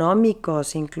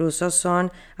socioeconómicos incluso,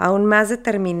 son aún más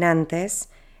determinantes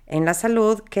en la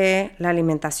salud que la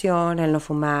alimentación, el no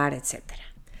fumar, etcétera.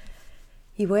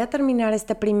 Y voy a terminar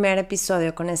este primer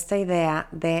episodio con esta idea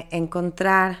de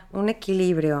encontrar un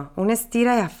equilibrio, una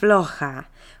estira y afloja,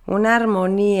 una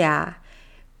armonía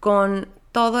con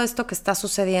todo esto que está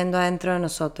sucediendo adentro de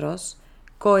nosotros,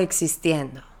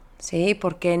 coexistiendo, ¿sí?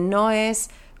 Porque no es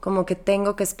como que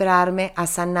tengo que esperarme a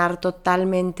sanar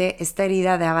totalmente esta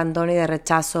herida de abandono y de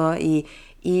rechazo y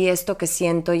esto que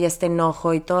siento y este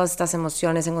enojo y todas estas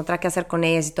emociones, encontrar qué hacer con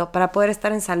ellas y todo, para poder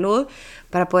estar en salud,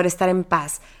 para poder estar en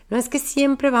paz. No es que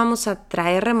siempre vamos a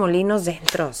traer remolinos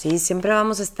dentro, ¿sí? Siempre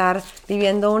vamos a estar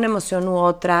viviendo una emoción u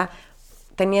otra,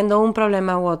 teniendo un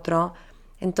problema u otro.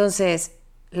 Entonces,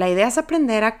 la idea es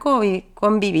aprender a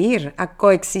convivir, a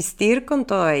coexistir con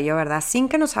todo ello, ¿verdad? Sin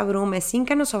que nos abrume, sin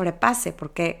que nos sobrepase,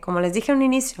 porque como les dije al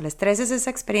inicio, el estrés es esa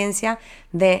experiencia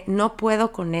de no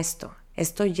puedo con esto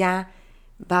ya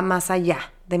va más allá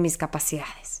de mis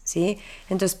capacidades, ¿sí?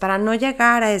 Entonces, para no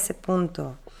llegar a ese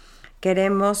punto,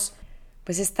 queremos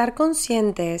pues estar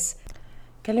conscientes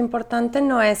que lo importante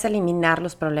no es eliminar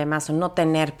los problemas o no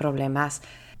tener problemas,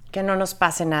 que no nos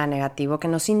pase nada negativo, que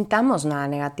no sintamos nada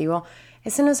negativo.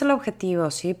 Ese no es el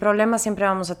objetivo, ¿sí? Problemas siempre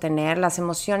vamos a tener, las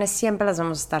emociones siempre las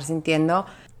vamos a estar sintiendo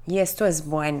y esto es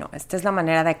bueno. Esta es la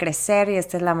manera de crecer y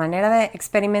esta es la manera de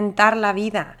experimentar la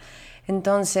vida.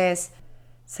 Entonces,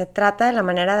 se trata de la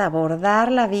manera de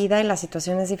abordar la vida y las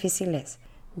situaciones difíciles.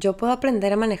 Yo puedo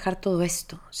aprender a manejar todo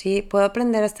esto, ¿sí? Puedo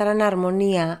aprender a estar en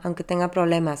armonía aunque tenga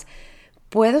problemas.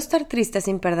 Puedo estar triste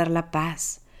sin perder la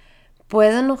paz.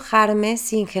 Puedo enojarme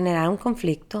sin generar un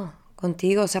conflicto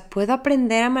contigo. O sea, puedo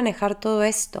aprender a manejar todo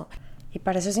esto. Y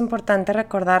para eso es importante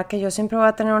recordar que yo siempre voy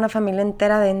a tener una familia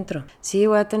entera dentro. Sí,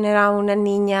 voy a tener a una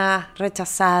niña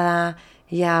rechazada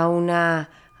y a una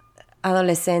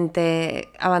adolescente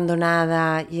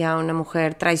abandonada y a una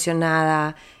mujer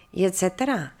traicionada y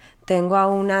etcétera. Tengo a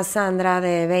una Sandra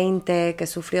de 20 que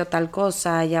sufrió tal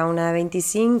cosa y a una de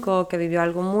 25 que vivió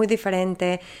algo muy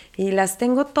diferente y las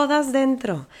tengo todas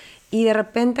dentro. Y de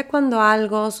repente cuando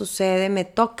algo sucede me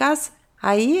tocas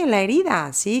ahí en la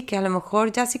herida, ¿sí? Que a lo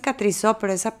mejor ya cicatrizó,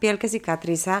 pero esa piel que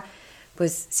cicatriza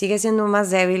pues sigue siendo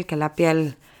más débil que la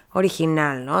piel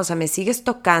original, ¿no? O sea, me sigues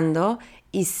tocando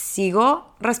y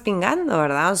sigo respingando,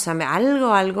 ¿verdad? O sea,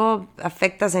 algo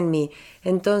afectas en mí.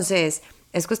 Entonces,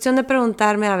 es cuestión de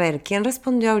preguntarme, a ver, ¿quién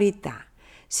respondió ahorita?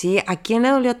 ¿Sí? ¿A quién le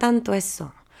dolió tanto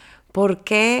eso? ¿Por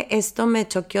qué esto me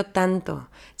choqueó tanto?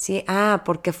 ¿Sí?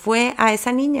 Porque fue a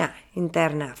esa niña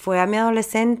interna, fue a mi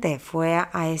adolescente, fue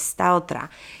a esta otra.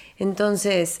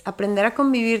 Entonces, aprender a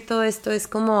convivir todo esto es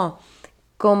como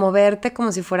verte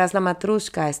como si fueras la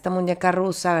matrushka, esta muñeca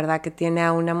rusa, ¿verdad? Que tiene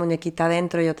a una muñequita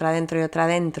dentro y otra dentro y otra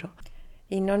dentro.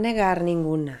 Y no negar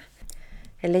ninguna.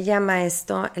 Él le llama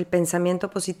esto el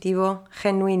pensamiento positivo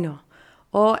genuino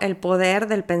o el poder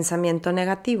del pensamiento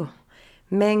negativo.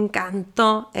 Me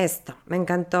encantó esto, me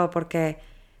encantó porque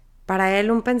para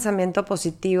él un pensamiento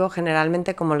positivo,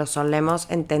 generalmente como lo solemos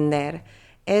entender,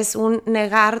 es un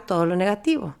negar todo lo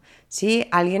negativo. ¿Sí?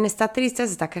 Alguien está triste,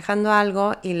 se está quejando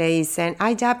algo y le dicen,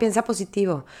 ay, ya, piensa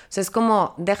positivo. O sea, es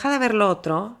como, deja de ver lo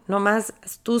otro, nomás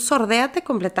tú sordéate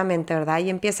completamente, ¿verdad? Y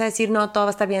empieza a decir, no, todo va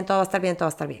a estar bien, todo va a estar bien, todo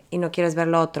va a estar bien. Y no quieres ver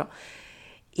lo otro.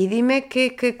 Y dime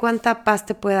cuánta paz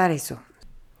te puede dar eso.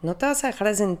 No te vas a dejar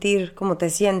de sentir como te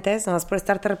sientes, nomás por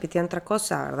estarte repitiendo otra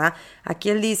cosa, ¿verdad? Aquí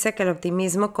él dice que el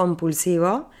optimismo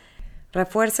compulsivo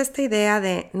refuerza esta idea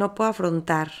de no puedo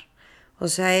afrontar. O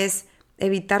sea, es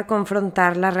evitar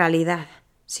confrontar la realidad.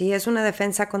 Sí, es una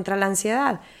defensa contra la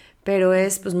ansiedad, pero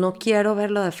es, pues no quiero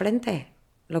verlo de frente.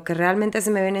 Lo que realmente se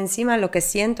me viene encima, lo que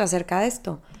siento acerca de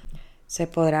esto. Se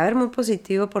podrá ver muy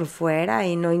positivo por fuera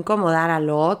y no incomodar al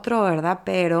otro, ¿verdad?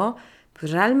 Pero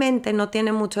pues realmente no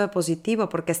tiene mucho de positivo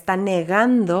porque está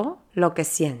negando lo que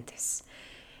sientes.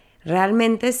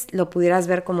 Realmente lo pudieras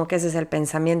ver como que ese es el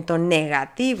pensamiento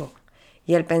negativo.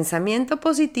 Y el pensamiento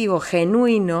positivo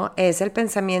genuino es el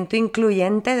pensamiento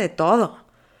incluyente de todo.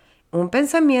 Un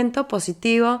pensamiento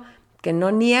positivo que no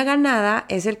niega nada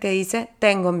es el que dice,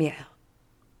 tengo miedo.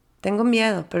 Tengo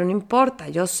miedo, pero no importa.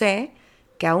 Yo sé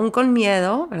que aún con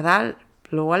miedo, ¿verdad?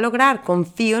 Lo voy a lograr.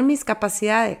 Confío en mis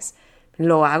capacidades.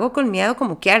 Lo hago con miedo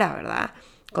como quiera, ¿verdad?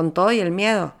 Con todo y el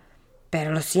miedo.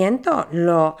 Pero lo siento,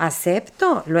 lo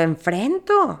acepto, lo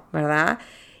enfrento, ¿verdad?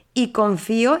 Y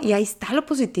confío y ahí está lo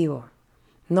positivo.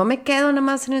 No me quedo nada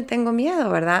más en el tengo miedo,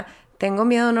 ¿verdad? Tengo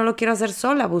miedo, no lo quiero hacer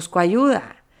sola, busco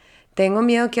ayuda. Tengo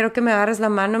miedo, quiero que me agarres la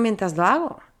mano mientras lo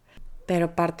hago.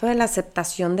 Pero parto de la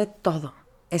aceptación de todo.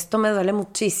 Esto me duele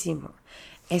muchísimo.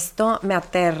 Esto me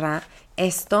aterra.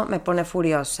 Esto me pone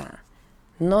furiosa.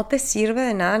 No te sirve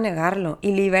de nada negarlo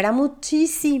y libera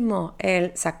muchísimo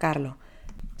el sacarlo.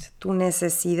 Tu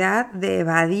necesidad de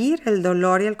evadir el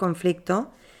dolor y el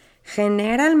conflicto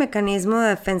genera el mecanismo de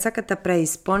defensa que te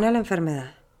predispone a la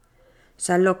enfermedad. O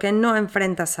sea, lo que no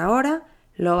enfrentas ahora,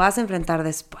 lo vas a enfrentar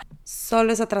después.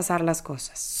 Solo es atrasar las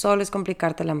cosas, solo es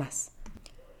complicártela más.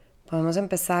 Podemos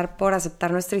empezar por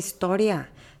aceptar nuestra historia.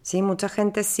 Sí, mucha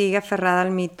gente sigue aferrada al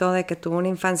mito de que tuvo una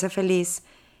infancia feliz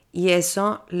y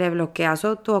eso le bloquea su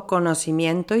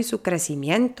autoconocimiento y su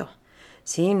crecimiento.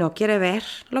 Sí, no quiere ver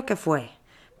lo que fue.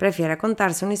 Prefiere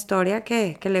contarse una historia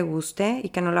que le guste y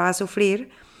que no la va a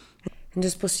sufrir.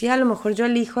 Entonces, pues sí, a lo mejor yo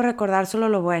elijo recordar solo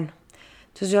lo bueno.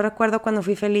 Entonces yo recuerdo cuando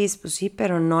fui feliz, pues sí,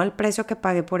 pero no el precio que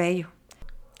pagué por ello.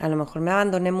 A lo mejor me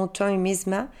abandoné mucho a mí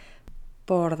misma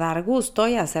por dar gusto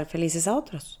y hacer felices a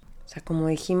otros. O sea, como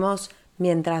dijimos,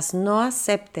 mientras no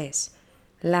aceptes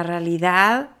la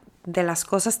realidad de las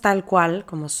cosas tal cual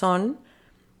como son,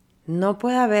 no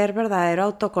puede haber verdadero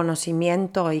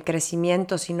autoconocimiento y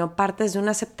crecimiento si no partes de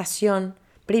una aceptación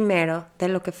primero de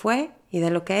lo que fue y de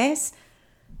lo que es.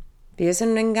 Vives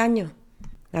en un engaño.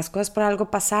 Las cosas por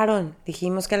algo pasaron.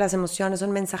 Dijimos que las emociones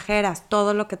son mensajeras.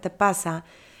 Todo lo que te pasa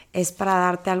es para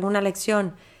darte alguna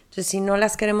lección. Entonces, si no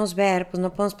las queremos ver, pues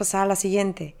no podemos pasar a la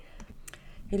siguiente.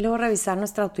 Y luego revisar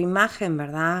nuestra autoimagen,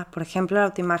 ¿verdad? Por ejemplo, la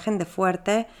autoimagen de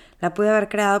fuerte la pude haber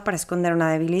creado para esconder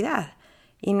una debilidad.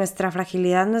 Y nuestra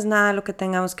fragilidad no es nada de lo que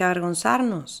tengamos que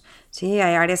avergonzarnos. Sí,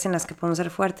 hay áreas en las que podemos ser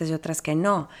fuertes y otras que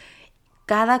no.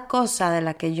 Cada cosa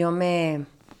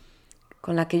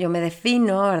con la que yo me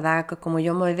defino, ¿verdad? Como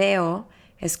yo me veo,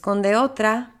 esconde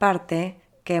otra parte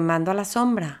que mando a la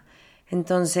sombra.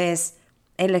 Entonces,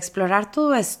 el explorar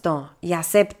todo esto y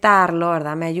aceptarlo,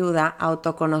 ¿verdad? Me ayuda a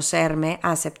autoconocerme,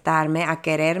 a aceptarme, a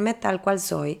quererme tal cual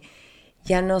soy.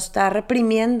 Ya no está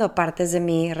reprimiendo partes de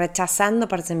mí, rechazando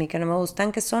partes de mí que no me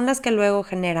gustan, que son las que luego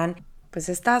generan pues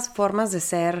estas formas de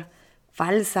ser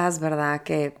falsas, ¿verdad?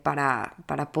 Que para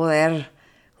poder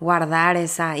guardar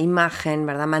esa imagen,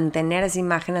 ¿verdad? Mantener esa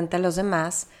imagen ante los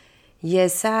demás y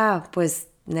esa pues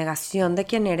negación de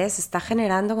quién eres está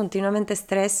generando continuamente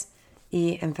estrés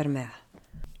y enfermedad.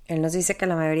 Él nos dice que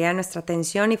la mayoría de nuestra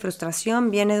tensión y frustración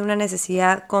viene de una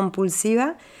necesidad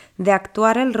compulsiva de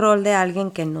actuar el rol de alguien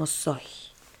que no soy.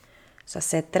 O sea,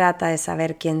 se trata de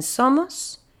saber quién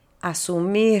somos,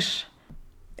 asumir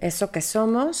eso que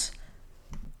somos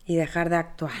y dejar de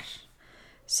actuar.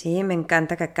 Sí, me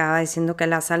encanta que acaba diciendo que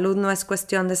la salud no es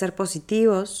cuestión de ser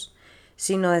positivos,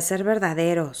 sino de ser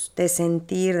verdaderos, de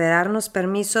sentir, de darnos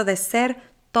permiso de ser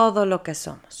todo lo que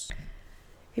somos.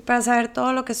 Y para saber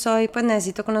todo lo que soy, pues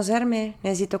necesito conocerme,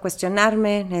 necesito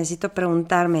cuestionarme, necesito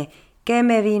preguntarme, ¿qué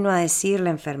me vino a decir la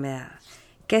enfermedad?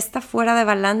 ¿Qué está fuera de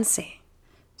balance?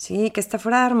 ¿Sí? ¿Qué está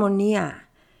fuera de armonía?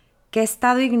 ¿Qué he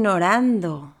estado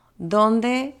ignorando?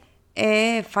 ¿Dónde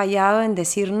he fallado en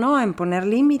decir no, en poner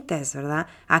límites, ¿verdad?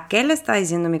 ¿A qué le está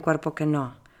diciendo mi cuerpo que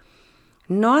no?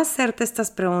 No hacerte estas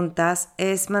preguntas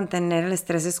es mantener el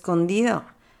estrés escondido,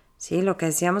 ¿sí? Lo que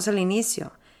decíamos al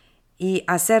inicio. Y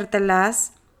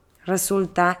hacértelas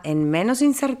resulta en menos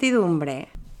incertidumbre,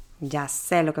 ya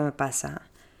sé lo que me pasa,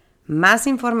 más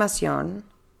información,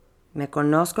 me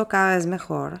conozco cada vez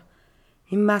mejor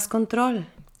y más control.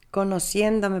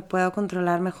 Conociéndome puedo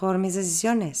controlar mejor mis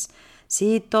decisiones.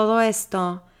 Sí, todo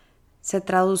esto se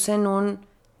traduce en un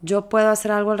yo puedo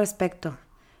hacer algo al respecto.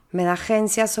 Me da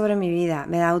agencia sobre mi vida,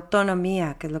 me da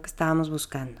autonomía, que es lo que estábamos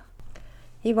buscando.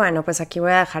 Y bueno, pues aquí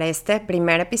voy a dejar este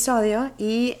primer episodio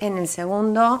y en el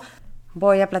segundo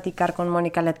voy a platicar con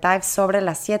Mónica Letaif sobre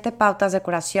las 7 pautas de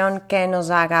curación que nos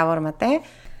da Gabor Maté.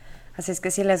 Así es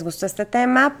que si les gustó este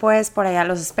tema, pues por allá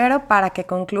los espero para que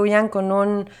concluyan con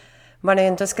un, bueno, ¿y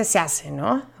entonces qué se hace,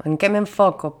 no? ¿En qué me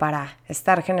enfoco para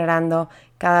estar generando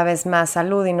cada vez más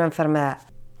salud y no enfermedad?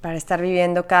 Para estar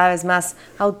viviendo cada vez más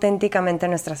auténticamente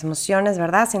nuestras emociones,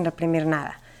 ¿verdad? Sin reprimir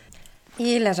nada.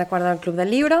 Y les recuerdo el Club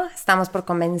del Libro, estamos por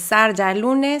comenzar ya el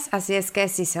lunes, así es que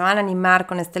si se van a animar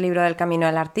con este libro del Camino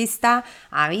del Artista,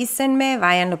 avísenme,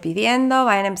 váyanlo pidiendo,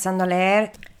 vayan empezando a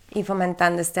leer y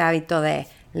fomentando este hábito de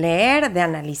leer, de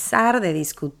analizar, de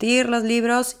discutir los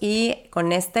libros y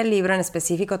con este libro en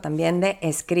específico también de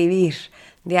escribir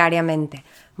diariamente.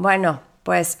 Bueno,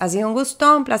 pues ha sido un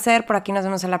gusto, un placer, por aquí nos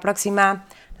vemos en la próxima.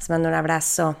 Les mando un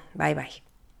abrazo. Bye, bye.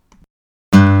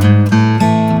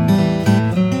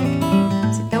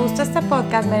 Si te gustó este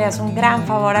podcast, me harías un gran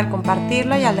favor al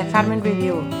compartirlo y al dejarme un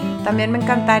review. También me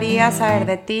encantaría saber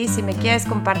de ti si me quieres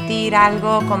compartir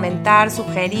algo, comentar,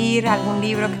 sugerir algún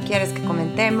libro que quieres que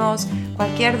comentemos.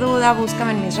 Cualquier duda,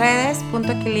 búscame en mis redes,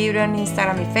 Punto Equilibrio en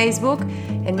Instagram y Facebook,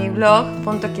 en mi blog,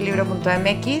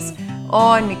 puntoequilibrio.mx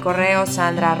o en mi correo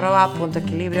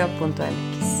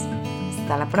sandra@puntoequilibrio.mx.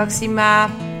 Hasta la próxima.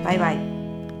 Bye bye.